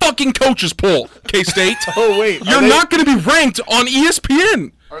at the fucking coaches poll, K-State. Oh, wait. You're not going to be ranked on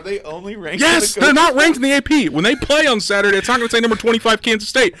ESPN. Are they only ranked? Yes, they're not ranked in the AP. When they play on Saturday, it's not going to say number 25 Kansas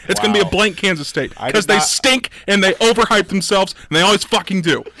State. It's going to be a blank Kansas State because they stink and they overhype themselves and they always fucking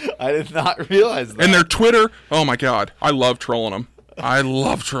do. I did not realize that. And their Twitter, oh my God, I love trolling them. I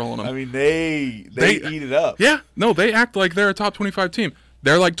love trolling them. I mean, they eat it up. Yeah, no, they act like they're a top 25 team.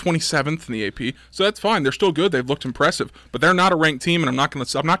 They're like 27th in the AP, so that's fine. They're still good. They've looked impressive, but they're not a ranked team, and I'm not gonna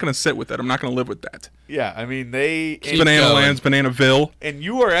sit with that. I'm not gonna live with that. Yeah, I mean they Banana Lands, Bananaville, and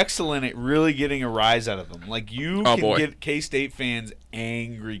you are excellent at really getting a rise out of them. Like you can get K-State fans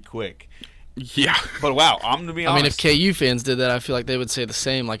angry quick. Yeah, but wow, I'm gonna be honest. I mean, if KU fans did that, I feel like they would say the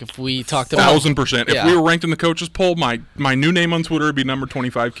same. Like if we talked about 1,000%. If we were ranked in the coaches poll, my new name on Twitter would be number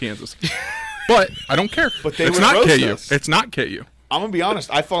 25 Kansas. But I don't care. But they it's would not roast KU. us. It's not KU. I'm gonna be honest.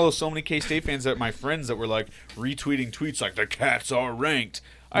 I follow so many K-State fans that my friends that were like retweeting tweets like the Cats are ranked.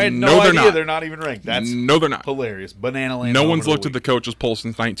 I had no idea they're not even ranked. That's no, they're not. Hilarious. Banana Land. No one's looked at the coaches poll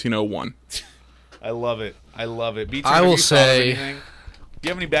since 1901. I love it. I love it. B-Team, I will say. Do you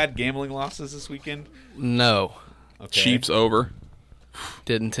have any bad gambling losses this weekend? No. Okay. Chiefs over.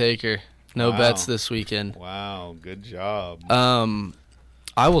 Didn't take her. No bets this weekend. Wow, good job.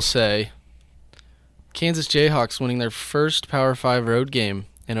 I will say Kansas Jayhawks winning their first Power 5 road game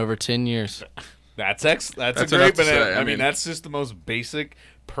in over 10 years. That's a great banana. I mean, that's just the most basic,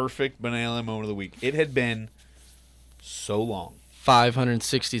 perfect banana moment of the week. It had been so long.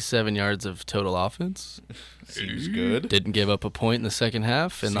 567 yards of total offense. Seems good. Didn't give up a point in the second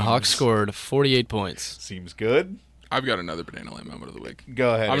half, and the Hawks scored 48 points. Seems good. I've got another Banana Land moment of the week.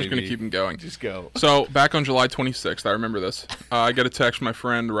 Go ahead. I'm just going to keep them going. Just go. So, back on July 26th, I remember this. I get a text from my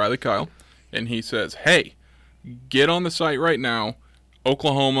friend Riley Kyle, and he says, hey, get on the site right now.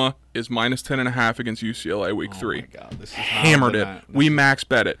 Oklahoma is minus 10.5 against UCLA week 3. Oh, my God. This is Hammered it. We max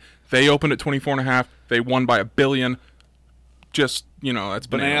bet it. They opened at 24.5. They won by $1 billion. Just, that's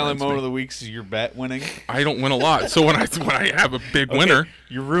Banana Land moment of the week is your bet winning. I don't win a lot, so when I have a big winner,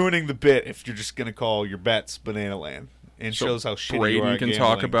 you're ruining the bit if you're just gonna call your bets Banana Land, and so shows how shitty Braden you are at can gambling.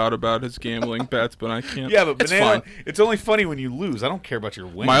 talk about his gambling bets, but I can't. Yeah, but it's Banana, fine. it's only funny when you lose. I don't care about your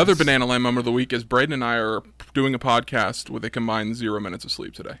wins. My other Banana Land moment of the week is Braden and I are doing a podcast with a combined 0 minutes of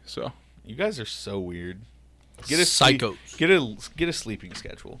sleep today. So you guys are so weird. Get a Psychos. Get a sleeping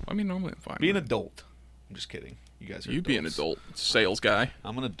schedule. I mean, normally I'm fine. Be an adult. I'm just kidding. You guys are. You be an adult sales guy.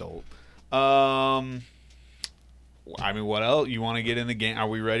 I'm an adult. I mean, what else? You want to get in the game? Are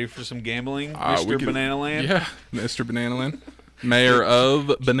we ready for some gambling, We Mr. could- Banana Land? Yeah, Mr. Banana Land. Mayor of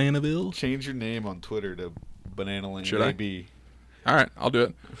Bananaville. Change your name on Twitter to Banana Land. Should I? AB. All right, I'll do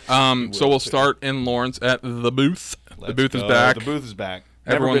it. So we'll start in Lawrence at the booth. The Let's booth is go. back. The booth is back.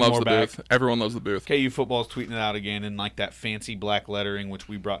 Never Everyone been loves more the back. booth. Everyone loves the booth. KU football's tweeting it out again in like that fancy black lettering, which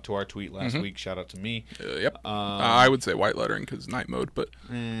we brought to our tweet last week. Shout out to me. Yep. I would say white lettering because night mode, but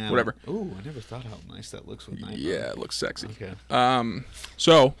whatever. Ooh, I never thought how nice that looks with night. Yeah, it looks sexy. Okay.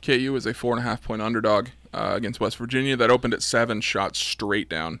 So KU is a 4.5-point underdog against West Virginia that opened at 7, shot straight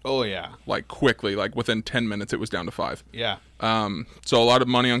down. Oh yeah. Like quickly, like within 10 minutes, it was down to 5. Yeah. So a lot of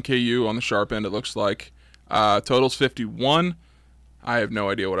money on KU on the sharp end. It looks like total's 51. I have no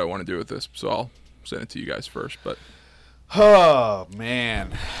idea what I want to do with this, so I'll send it to you guys first. But Oh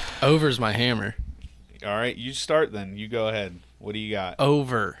man. Over's my hammer. All right, you start then. You go ahead. What do you got?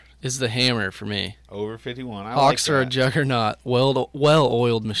 Over is the hammer for me. Over 51. I Hawks like are a that. juggernaut,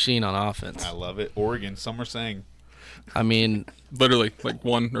 well-oiled machine on offense. I love it. Oregon. Some are saying. I mean, literally, like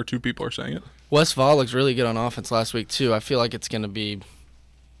 1 or 2 people are saying it. Westfall looks really good on offense last week too. I feel like it's going to be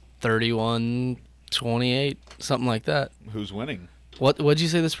 31-28, something like that. Who's winning? What'd you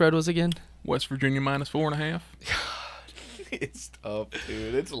say the spread was again? West Virginia minus 4.5. It's tough,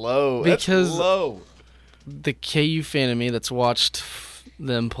 dude. It's low. Because- That's low. The KU fan of me that's watched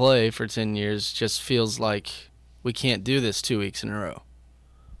them play for 10 years just feels like we can't do this 2 weeks in a row.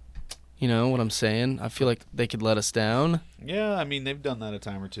 You know what I'm saying? I feel like they could let us down, Yeah, I mean they've done that a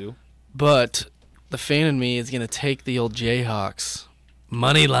time or two. but the fan in me is going to take the old Jayhawks.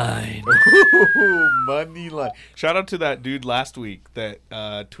 Money line. Money line. Shout out to that dude last week that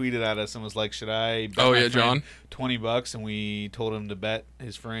tweeted at us and was like, "Should I bet Oh, my yeah, friend John. $20?" And we told him to bet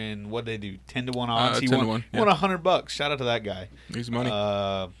his friend. What did they do? 10-1 odds. He 10 to won. 1, He won $100. Shout out to that guy. Easy money.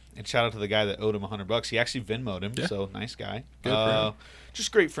 And shout out to the guy that owed him $100. He actually Venmoed him. Yeah. So nice guy. Good for him.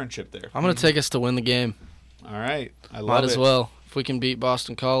 Just great friendship there. I'm going to take us to win the game. All right, I love Might it. as well. If we can beat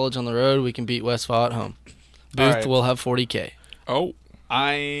Boston College on the road, we can beat Westfall at home. Booth right. will have 40K. Oh,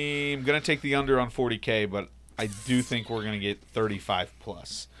 I'm going to take the under on 40K, but I do think we're going to get 35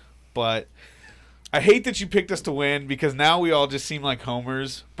 plus. But I hate that you picked us to win because now we all just seem like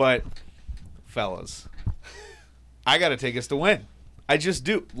homers. But, fellas, I got to take us to win. I just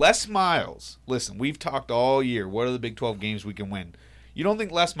do. Les Miles, listen, we've talked all year. What are the Big 12 games we can win? You don't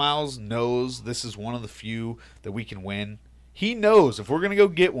think Les Miles knows this is one of the few that we can win? He knows if we're going to go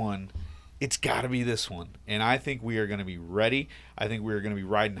get one, it's got to be this one. And I think we are going to be ready. I think we are going to be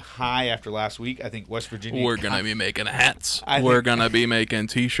riding high after last week. I think West Virginia... we're going to be making hats. I We're think- going to be making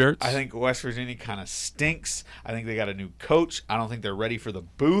T-shirts. I think West Virginia kind of stinks. I think they got a new coach. I don't think they're ready for the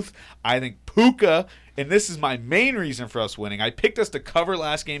booth. I think Puka, and this is my main reason for us winning. I picked us to cover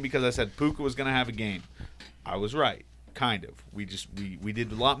last game because I said Puka was going to have a game. I was right. Kind of. We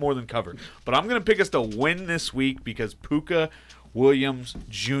did a lot more than cover. But I'm going to pick us to win this week because Puka Williams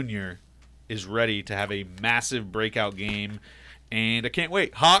Jr. is ready to have a massive breakout game. And I can't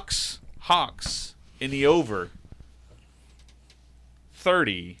wait. Hawks in the over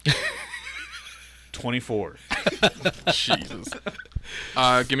 30-24. Jesus.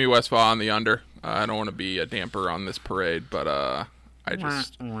 Give me Westfall on the under. I don't want to be a damper on this parade, but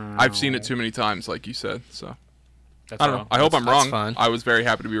I've seen it too many times, like you said. So That's I don't know. all. I hope I'm That's wrong. fine. I was very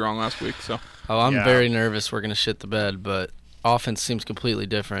happy to be wrong last week. So Oh, I'm Yeah. very nervous we're going to shit the bed, but offense seems completely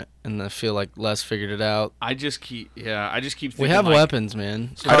different, and I feel like Les figured it out. I just keep thinking We have like, weapons,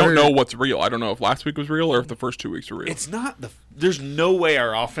 man. I don't Carter- know what's real. I don't know if last week was real or if the first 2 weeks were real. It's not there's no way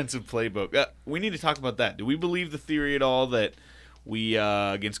our offensive playbook. We need to talk about that. Do we believe the theory at all that we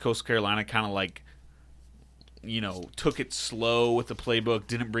against Coastal Carolina kind of like took it slow with the playbook,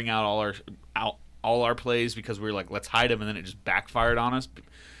 didn't bring out all our plays because we were like, let's hide them, and then it just backfired on us?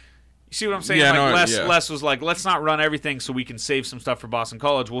 You see what I'm saying? Yeah, like no, yeah. Les was like, let's not run everything so we can save some stuff for Boston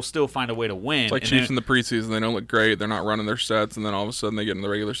College. We'll still find a way to win. It's like And Chiefs then- in the preseason. They don't look great. They're not running their sets, and then all of a sudden they get in the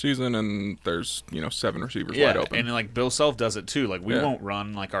regular season, and there's 7 receivers wide open. and like Bill Self does it too. Like we Yeah. won't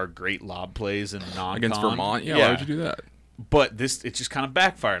run like our great lob plays and non Against Vermont, yeah, why would you do that? But it just kind of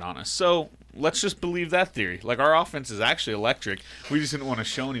backfired on us. So let's just believe that theory. Like our offense is actually electric. We just didn't want to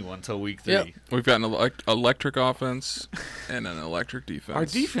show anyone until week 3. Yep. We've got an electric offense and an electric defense. Our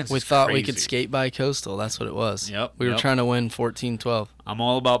defense. We is thought we crazy. could skate by Coastal. That's what it was. Yep, We were yep. trying to win 14-12. I'm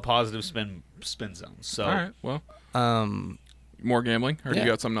all about positive spin zones. So All right, well, Um, more gambling, or do Yeah. you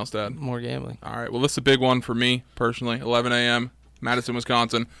got something else to add? more gambling. All right, well, this is a big one for me personally. 11 a.m., Madison,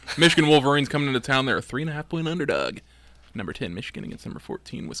 Wisconsin. Michigan Wolverines coming into town. They're a 3.5-point underdog. Number 10, Michigan against number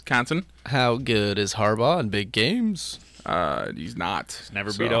 14, Wisconsin. How good is Harbaugh in big games? He's not.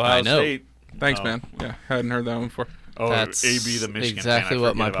 never So, beat Ohio I know. State. Thanks, Oh. man. Yeah, hadn't heard that one before. Oh, That's AB the Michigan exactly fan.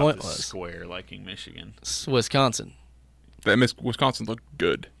 what my point was. was. Square liking Michigan. It's Wisconsin. Wisconsin looked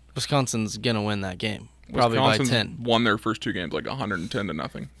good. Wisconsin's gonna win that game, probably by Wisconsin's 10. won their first 2 games like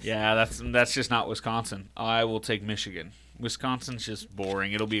 110-0. Yeah, that's just not Wisconsin. I will take Michigan. Wisconsin's just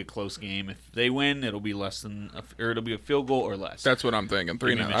boring. It'll be a close game. If they win, it'll be it'll be a field goal or less. That's what I'm thinking.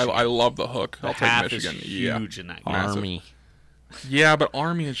 3-0. Michigan. I love the hook. the I'll take half Michigan. is Yeah. huge in that game. Massive. Army. Yeah, but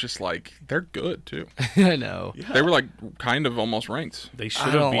Army is just like they're good too. I know. They were like kind of almost ranked. They should I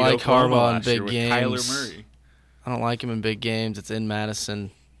have don't beat like Oklahoma Harbaugh in last year big with games. Kyler Murray. I don't like him in big games. It's in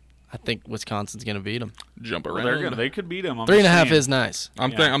Madison. I think Wisconsin's gonna beat them. Jump Well, around. they could beat them. 3.5 is nice.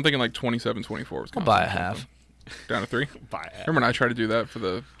 I'm Yeah. thinking like 27-24. I'll Wisconsin. buy a half. Down to 3. By half. Remember when I tried to do that for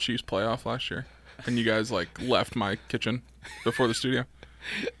the Chiefs playoff last year, and you guys like left my kitchen before the studio.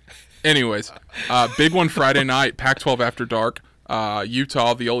 Anyways, big one Friday night, Pac-12 after dark.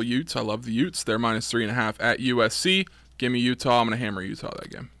 Utah, the old Utes. I love the Utes. They're -3.5 at USC. Give me Utah. I'm gonna hammer Utah that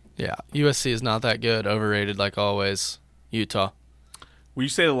game. Yeah, USC is not that good. Overrated like always. Utah. Will you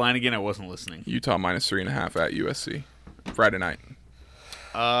say the line again? I wasn't listening. Utah -3.5 at USC. Friday night.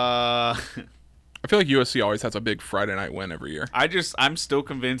 I feel like USC always has a big Friday night win every year. I'm still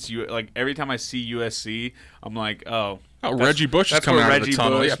convinced you. Like every time I see USC, I'm like, oh. Oh, Reggie Bush is That's coming where out of Reggie the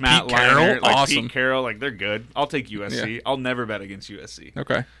tunnel. Bush, Yeah, Matt Pete Carroll, Leinart, like awesome. Pete Carroll, like they're good. I'll take USC. Yeah. I'll never bet against USC.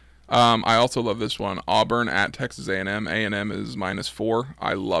 Okay. I also love this one. Auburn at Texas A&M. A&M is -4.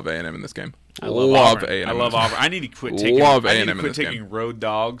 I love A&M in this game. I love Auburn. A&M. I love Auburn. I need to quit taking. Love I need A&M to in quit this game. taking road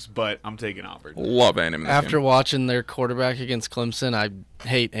dogs, but I'm taking Auburn. Love A&M in this After game. watching their quarterback against Clemson, I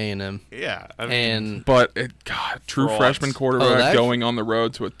hate A&M. Yeah, I mean, And But true Frauds. freshman quarterback Oh, that- going on the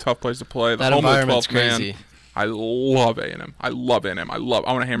road to a tough place to play. The that home of the environment's 12th man. crazy. I love A&M. I love A&M. I want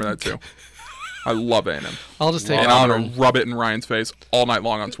to hammer that too. I love A&M. I'll just take And I'm Auburn. going to rub it in Ryan's face all night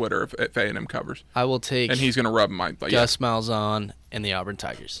long on Twitter if A&M covers. I will take And he's going to rub my like, Gus Malzahn and the Auburn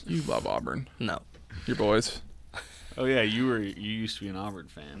Tigers. You love Auburn. No. Your boys. oh yeah, you used to be an Auburn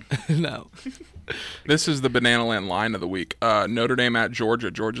fan. No. This is the Banana Land line of the week. Notre Dame at Georgia.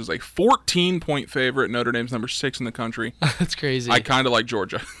 Georgia's a 14-point favorite. Notre Dame's number 6 in the country. That's crazy. I kind of like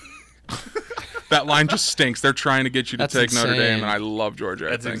Georgia. That line just stinks. They're trying to get you to That's take Notre insane. Dame, and I love Georgia.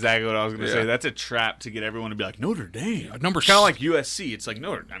 That's I think. exactly what I was going to Yeah. say. That's a trap to get everyone to be like Notre Dame. Number It's kind of s- like USC. It's like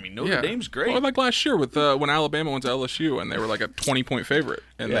Notre Dame's great. Or like last year with when Alabama went to LSU, and they were like a 20-point favorite,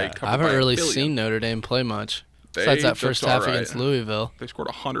 and they Yeah. covered I haven't by a really billion. seen Notre Dame play much. They Besides that looked first half all right. against Louisville. They scored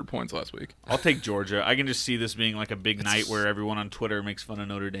 100 points last week. I'll take Georgia. I can just see this being like a big night where everyone on Twitter makes fun of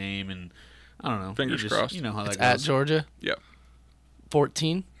Notre Dame, and I don't know. Fingers You just- crossed. You know how that It's at goes. Georgia. Yep.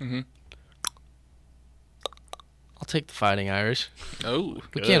 14. Mhm. I'll take the Fighting Irish. Oh.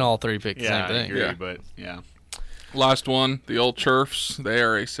 We can't all three pick the Yeah, I same thing. agree, Yeah. but yeah. Last one, the old Churfs. They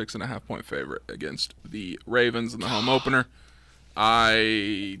are a 6.5-point favorite against the Ravens in the home opener.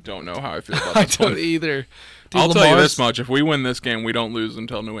 I don't know how I feel about I this don't one. either. Dude, I'll tell you Lamar's- this much: if we win this game, we don't lose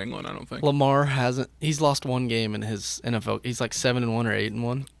until New England. I don't think Lamar hasn't. He's lost one game in his NFL. He's like 7-1 or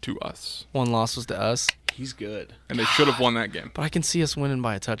 8-1. to us, One loss was to us. He's good. and they should have won that game. But I can see us winning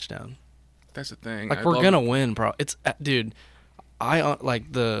by a touchdown. That's the thing. Like I we're love- gonna win, bro. It's dude.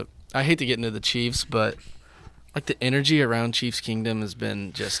 I hate to get into the Chiefs, but like the energy around Chiefs Kingdom has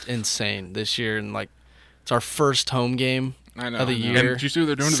been just insane this year, and like it's our first home game I know. of the And year. did you see what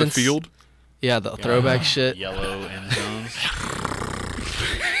they're doing to the since- field? Yeah, the throwback shit. Yellow end zones.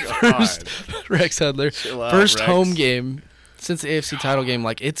 First, Rex Hudler. Chill out, First Rex. home game since the AFC title game.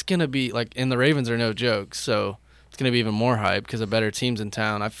 Like it's gonna be like, and the Ravens are no joke, so it's gonna be even more hype because of better teams in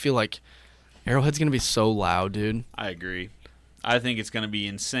town. I feel like Arrowhead's gonna be so loud, dude. I agree. I think it's going to be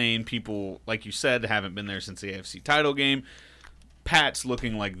insane. People, like you said, haven't been there since the AFC title game. Pat's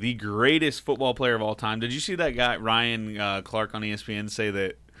looking like the greatest football player of all time. Did you see that guy, Ryan Clark on ESPN, say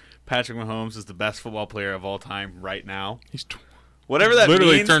that Patrick Mahomes is the best football player of all time right now? He's Whatever that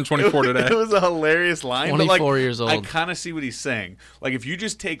Literally means. turned 24 today. It was a hilarious line. 24 but years old. I kind of see what he's saying. Like, if you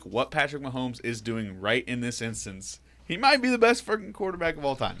just take what Patrick Mahomes is doing right in this instance, he might be the best freaking quarterback of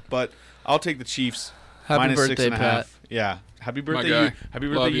all time. But I'll take the Chiefs. Happy birthday, -6.5. Pat. Yeah. Happy birthday, guy. you. Happy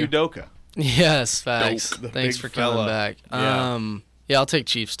Love birthday, you. Udoka. Yes, facts. The Thanks big for coming fella. back. Yeah. Yeah, I'll take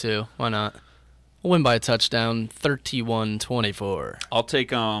Chiefs too. Why not? We'll win by a touchdown, 31-24. I'll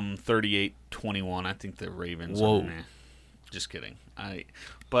take 38-21. I think the Ravens. Whoa. Just kidding.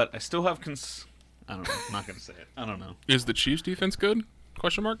 But I still have I don't know. I'm not going to say it. I don't know. Is the Chiefs defense good?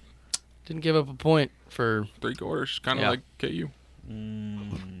 Question mark. Didn't give up a point for 3 quarters, kind of Yeah. like KU.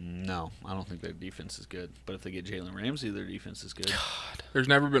 No, I don't think their defense is good. But if they get Jalen Ramsey, their defense is good. There's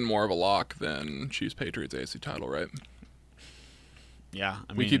never been more of a lock than Chiefs Patriots AFC title, right? Yeah,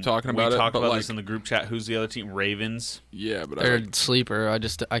 I mean, We keep talking about we it, talked but, about like- this in the group chat. Who's the other team? Ravens. Yeah, but They're a sleeper.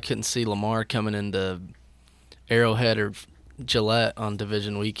 I couldn't see Lamar coming into Arrowhead or Gillette on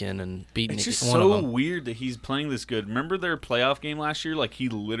division weekend and beating It's just one of so them. weird that he's playing this good. Remember their playoff game last year? Like, he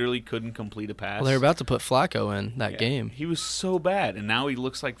literally couldn't complete a pass. Well, they're about to put Flacco in that Yeah, game. He was so bad, and now he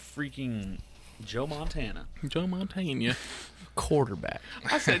looks like freaking Joe Montana. Joe Montana. Quarterback.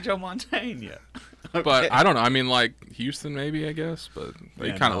 I said Joe Montana. But I don't know. I mean, like Houston, maybe, I guess. But they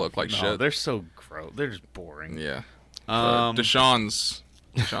Yeah, kind of no, look like no, shit. They're so gross. They're just boring. Yeah. Um, Deshaun's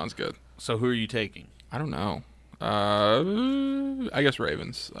good. So who are you taking? I don't know. I guess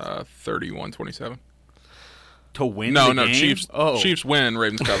Ravens. 31-27. To win No, the no. game? Chiefs. Oh. Chiefs win.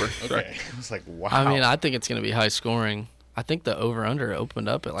 Ravens cover. Sorry. Okay. I was like, wow. I mean, I think it's going to be high scoring. I think the over-under opened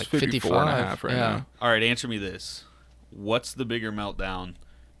up at like 55. 54.5 right now. All right, answer me this. What's the bigger meltdown?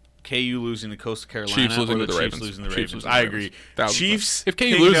 KU losing to Coastal Carolina Chiefs losing or to the Chiefs Ravens. losing to the Chiefs Ravens? losing to I the agree. Ravens. Chiefs. If KU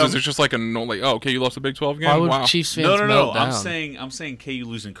Kingdom- loses, it's just like KU lost a Big 12 game. Why would Wow. Chiefs fans No. melt down? I'm saying KU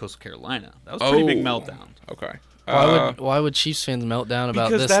losing to Coastal Carolina. That was a pretty big meltdown. Okay. Why would Chiefs fans melt down about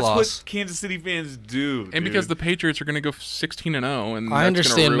Because this that's loss? what Kansas City fans do. And dude. because the Patriots are going to go 16-0, and I that's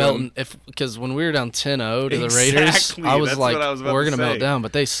understand gonna ruin- melting because when we were down 10-0 to the Raiders, Exactly, I was that's like, what I was about we're to gonna melt say. down,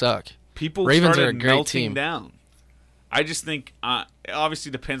 but they suck. people Ravens started are a great melting team. down. I just think it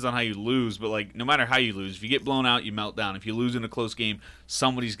obviously depends on how you lose, but like no matter how you lose, if you get blown out, you melt down. If you lose in a close game,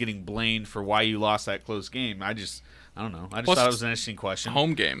 somebody's getting blamed for why you lost that close game. I don't know. I just Plus, thought it was an interesting question.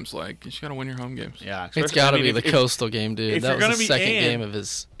 Home games, like you just got to win your home games. Yeah, It's especially- got to I mean, be the if- Coastal game, dude. if That you're was gonna the be second and- game of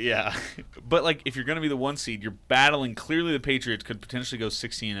his. Yeah, but like if you're going to be the 1 seed, you're battling. Clearly, the Patriots could potentially go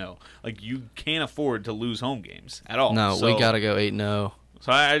 16-0. Like you can't afford to lose home games at all. No, So- we got to go 8-0,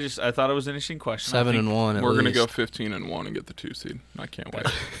 So I thought it was an interesting question. 7-1 at We're going to least. go 15-1 and get the 2 seed. I can't wait.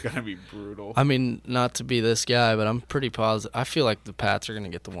 Gonna be brutal. I mean, not to be this guy, but I'm pretty positive. I feel like the Pats are going to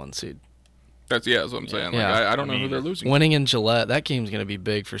get the 1 seed. That's what I'm saying. Like, Yeah. I don't know I who mean, they're losing. Winning in Gillette, that game's going to be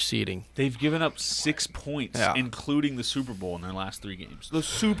big for seeding. They've given up 6 points, Yeah. including the Super Bowl in their last 3 games. The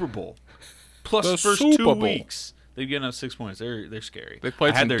Super Bowl, plus The the first Super 2 Bowl. weeks, they've given up 6 points. They're scary. They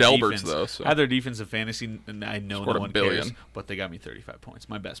played I had some their Delberts, defense- though, so- I had their defensive fantasy, and I know Scored no a one billion. cares, but they got me 35 points.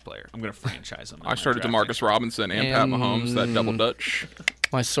 My best player. I'm gonna franchise him. in I my started draft DeMarcus next Robinson and Pat And- Mahomes, that double Dutch.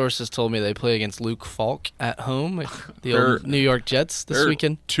 My sources told me they play against Luke Falk at home, the They're- old New York Jets this There are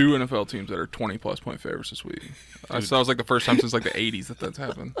weekend. 2 NFL teams that are 20-plus point favorites this week. So that was like the first time since like the 80s that's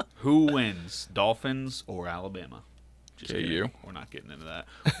happened. year. Who wins, Dolphins or Alabama? Just KU. kidding. We're not getting into that.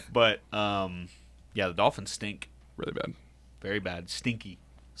 But yeah, the Dolphins stink. Really bad. Very bad. Stinky,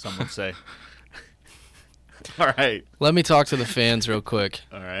 some would say. All right. Let me talk to the fans real quick.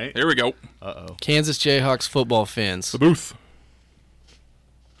 All right. Here we go. Uh-oh. Kansas Jayhawks football fans. The booth.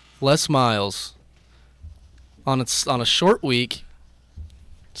 Les Miles on a short week,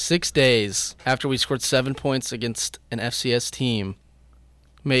 6 days after we scored 7 points against an FCS team,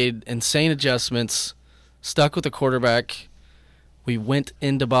 made insane adjustments, stuck with the quarterback. We went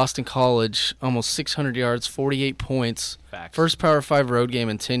into Boston College, almost 600 yards, 48 points. Facts. First Power 5 road game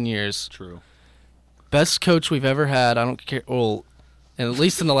in 10 years. True. Best coach we've ever had. I don't care. Well, and at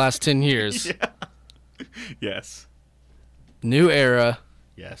least in the last 10 years. Yes. New era.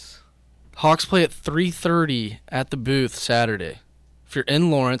 Yes. Hawks play at 3:30 at the booth Saturday. If you're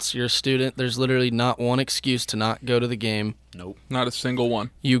in Lawrence, you're a student, there's literally not one excuse to not go to the game. Nope. Not a single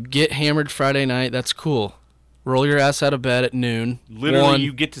one. You get hammered Friday night, that's cool. Roll your ass out of bed at noon. Literally,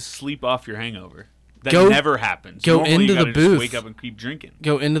 you get to sleep off your hangover. That Go- never happens. go Normally, into you the gotta just booth. wake up and keep drinking.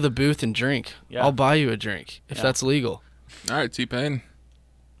 Go into the booth and drink. Yeah. I'll buy you a drink if Yeah. that's legal. All right, T-Pain.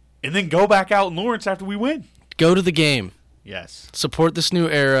 And then go back out in Lawrence after we win. Go to the game. Yes. Support this new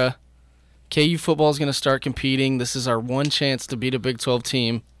era. KU football is going to start competing. This is our one chance to beat a Big 12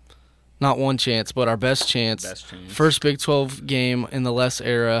 team. Not one chance, but our best chance. Best chance. First Big 12 game in the Les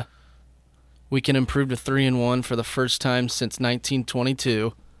era. We can improve to 3-1 for the first time since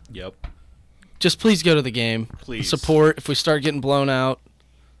 1922. Yep. Just please go to the game. Please. Support. If we start getting blown out,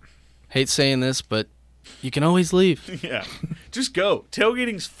 hate saying this, but you can always leave. Yeah. Just go.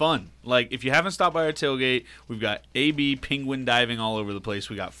 Tailgating's fun. Like, if you haven't stopped by our tailgate, we've got AB penguin diving all over the place.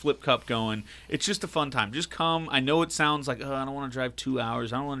 We got Flip Cup going. It's just a fun time. Just come. I know it sounds like, oh, I don't want to drive 2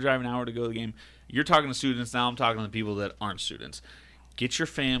 hours. I don't want to drive an hour to go to the game. You're talking to students now. I'm talking to people that aren't students. Get your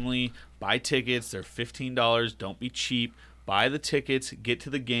family. Buy tickets. They're $15. Don't be cheap. Buy the tickets. Get to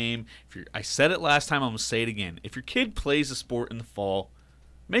the game. I said it last time. I'm going to say it again. If your kid plays a sport in the fall,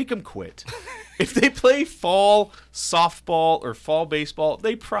 make them quit. If they play fall softball or fall baseball,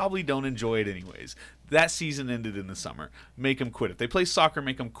 they probably don't enjoy it anyways. That season ended in the summer. Make them quit. If they play soccer,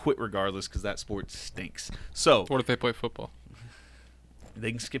 make them quit regardless because that sport stinks. So, What if they play football?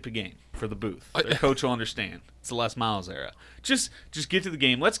 they can skip a game for the booth. Their coach will understand. It's the Les Miles era. Just get to the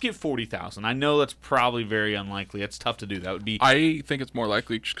game. Let's get 40,000. I know that's probably very unlikely. It's tough to do. That would be. I think it's more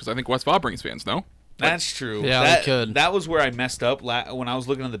likely because I think West Va brings fans. No. That's true. Yeah, we could. That was where I messed up. When I was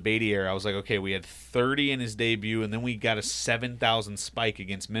looking at the Beatty era, I was like, okay, we had 30 in his debut, and then we got a 7,000 spike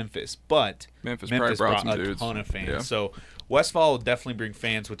against Memphis. But Memphis brought brought some a dudes. ton of fans. Yeah. So Westfall will definitely bring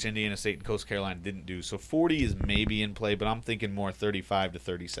fans, which Indiana State and Coastal Carolina didn't do. So 40 is maybe in play, but I'm thinking more 35 to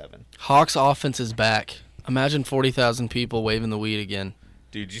 37. Hawks offense is back. Imagine 40,000 people waving the weed again.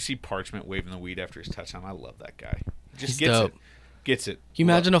 Dude, did you see Parchment waving the weed after his touchdown? I love that guy. Just He's gets dope. it. Gets it. Can you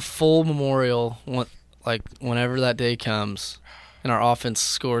imagine a full memorial, like whenever that day comes, and our offense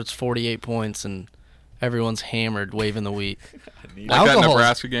scores 48 points and everyone's hammered waving the weed? Like that Alcohol-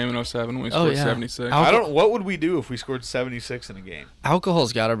 Nebraska game in 07 when we scored 76. What would we do if we scored 76 in a game?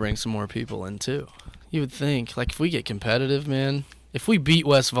 Alcohol's got to bring some more people in too. You would think, like, if we get competitive, man, if we beat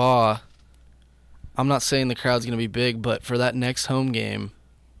West Va, I'm not saying the crowd's going to be big, but for that next home game,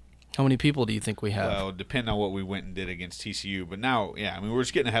 how many people do you think we have? Well, depending on what we went and did against TCU. But now, yeah, I mean, we're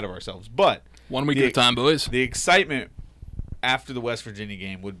just getting ahead of ourselves. But 1 week at a time, boys. The excitement after the West Virginia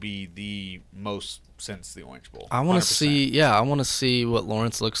game would be the most since the Orange Bowl. I want to 100%. I want to see what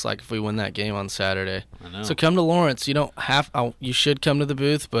Lawrence looks like if we win that game on Saturday. I know. So come to Lawrence. You don't have. You should come to the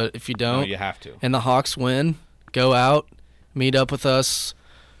booth, but if you don't, No, you have to. and the Hawks win, go out, meet up with us.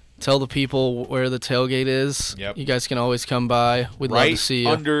 Tell the people where the tailgate is. Yep. You guys can always come by. We'd love to see you.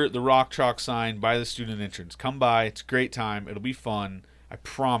 Right under the Rock Chalk sign by the student entrance. Come by. It's a great time. It'll be fun. I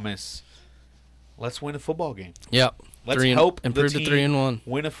promise. Let's win a football game. Yep. Let's help improve the to team 3-1.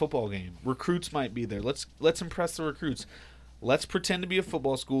 win a football game. Recruits might be there. Let's impress the recruits. Let's pretend to be a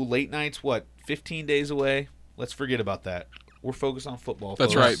football school. Late nights, 15 days away? Let's forget about that. We're focused on football.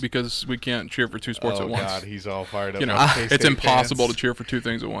 That's folks. right, because we can't cheer for two sports at once. God, he's all fired up. You know, about K-State it's impossible fans. to cheer for two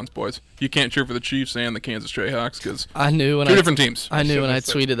things at once, boys. You can't cheer for the Chiefs and the Kansas Jayhawks because I knew when two different teams. I knew when I have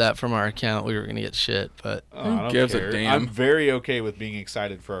said- tweeted that from our account we were gonna get shit, but I don't gives a care. damn? I'm very okay with being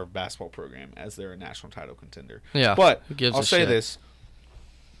excited for our basketball program as they're a national title contender. Yeah, But who gives I'll a say shit? this.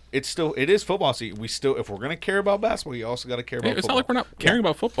 It is football season. If we're gonna care about basketball, you also got to care about It's football. not like we're not caring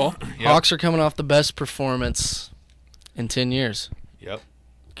about football. Yep. Hawks are coming off the best performance in 10 years. Yep.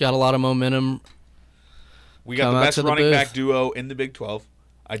 Got a lot of momentum. We got Come the out best to the running booth. back duo in the Big 12.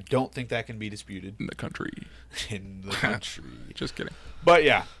 I don't think that can be disputed In the country. in the country. Just kidding. But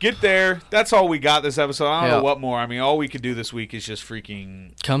yeah, get there. That's all we got this episode. I don't Yeah. know what more. I mean, all we could do this week is just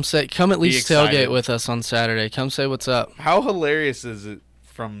freaking. Come at Be least excited. tailgate with us on Saturday. Come say what's up. How hilarious is it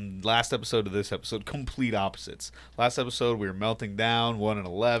from last episode to this episode? Complete opposites. Last episode we were melting down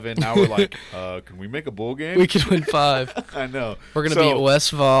 1-11. Now we're like, can we make a bowl game? We could win 5. I know. We're gonna beat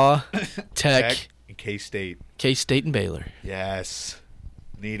West Va, Tech, Tech and K-State. K-State, and Baylor. Yes,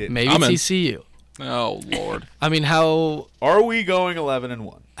 need it. Maybe I'm in. TCU. Oh, Lord. I mean, how Are we going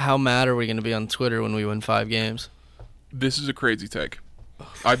 11-1? mad are we gonna be on Twitter when we win 5 games? This is a crazy take.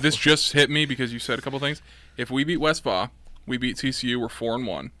 This just hit me because you said a couple things. If we beat West Va, we beat TCU, we're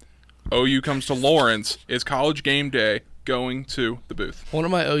 4-1. OU comes to Lawrence. Is College game day going to the booth? One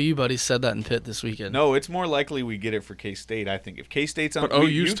of my OU buddies said that in Pitt this weekend. No, it's more likely we get it for K-State. I think if K-State's on, But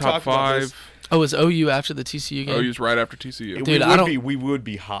OU's you top talked about this. 5. Oh, is OU after the TCU game? OU's right after TCU. Dude, I don't- we would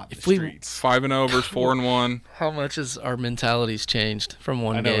be hot in If the we- streets. 5-0 versus 4-1. How much has our mentalities changed from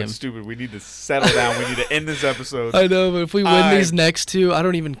one I know game? it's stupid. We need to settle down. We need to end this episode. I know, but if we win I- these next 2, I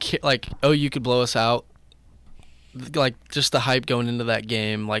don't even care. Like, OU could blow us out. Like, just the hype going into that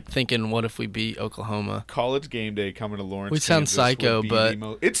game, like thinking, what if we beat Oklahoma? College game day coming to Lawrence. We sound Kansas psycho, would be but-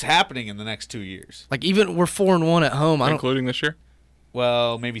 the it's happening in the next 2 years. Like, even we're 4-1 at home. I don't. Including this year?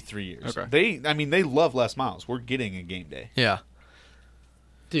 Well, maybe 3 years. Okay. They love Les Miles. We're getting a game day. Yeah.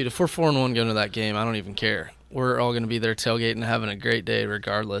 Dude, if we're 4-1 going to that game, I don't even care. We're all going to be there tailgating and having a great day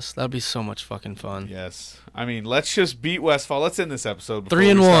regardless. That'd be so much fucking fun. Yes. I mean, let's just beat Westfall. Let's end this episode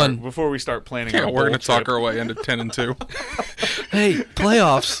 3-1. before we start planning Yeah, our we're bowl going to talk trip. our way into 10-2. Hey,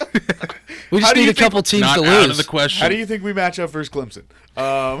 playoffs. We How just do need you a couple teams Not to out of lose. the question. How do you think we match up versus Clemson?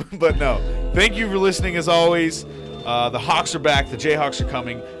 But no. Thank you for listening as always. The Hawks are back. The Jayhawks are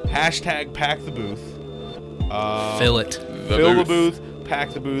coming. Hashtag pack the booth. Fill it. Fill the booth.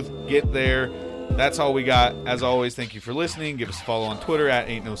 Pack the booth. Get there. That's all we got. As always, thank you for listening. Give us a follow on Twitter at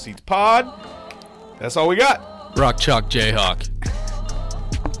Ain't No Seats Pod. That's all we got. Rock Chalk Jayhawk.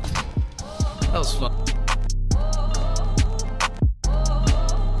 That was fun.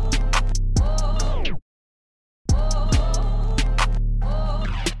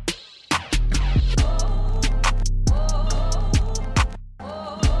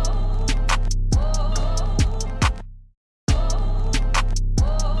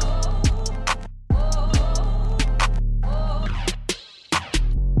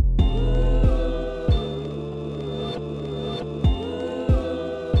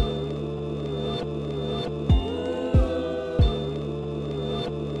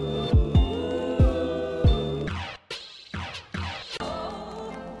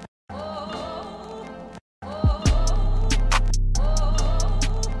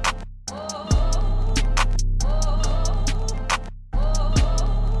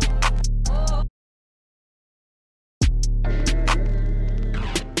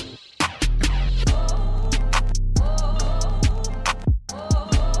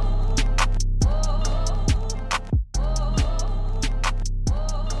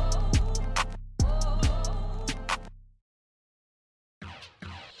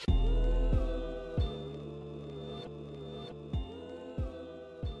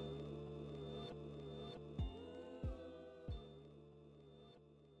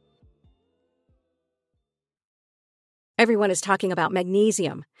 Everyone is talking about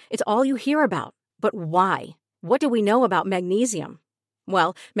magnesium. It's all you hear about. But why? What do we know about magnesium?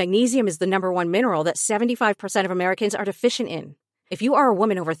 Well, magnesium is the number one mineral that 75% of Americans are deficient in. If you are a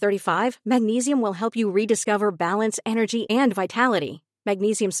woman over 35, magnesium will help you rediscover balance, energy, and vitality.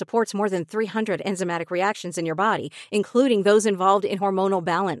 Magnesium supports more than 300 enzymatic reactions in your body, including those involved in hormonal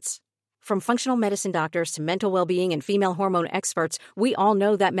balance. From functional medicine doctors to mental well-being and female hormone experts, we all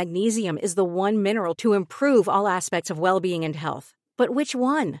know that magnesium is the one mineral to improve all aspects of well-being and health. But which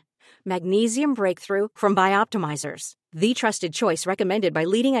one? Magnesium Breakthrough from Bioptimizers, the trusted choice recommended by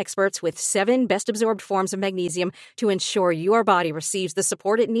leading experts with 7 best-absorbed forms of magnesium to ensure your body receives the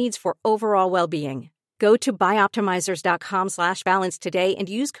support it needs for overall well-being. Go to bioptimizers.com/balance today and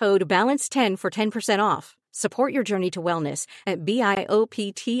use code BALANCE10 for 10% off. Support your journey to wellness at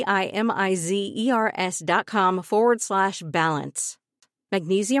bioptimizers.com/balance.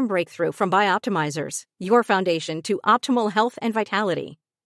 Magnesium Breakthrough from Bioptimizers, your foundation to optimal health and vitality.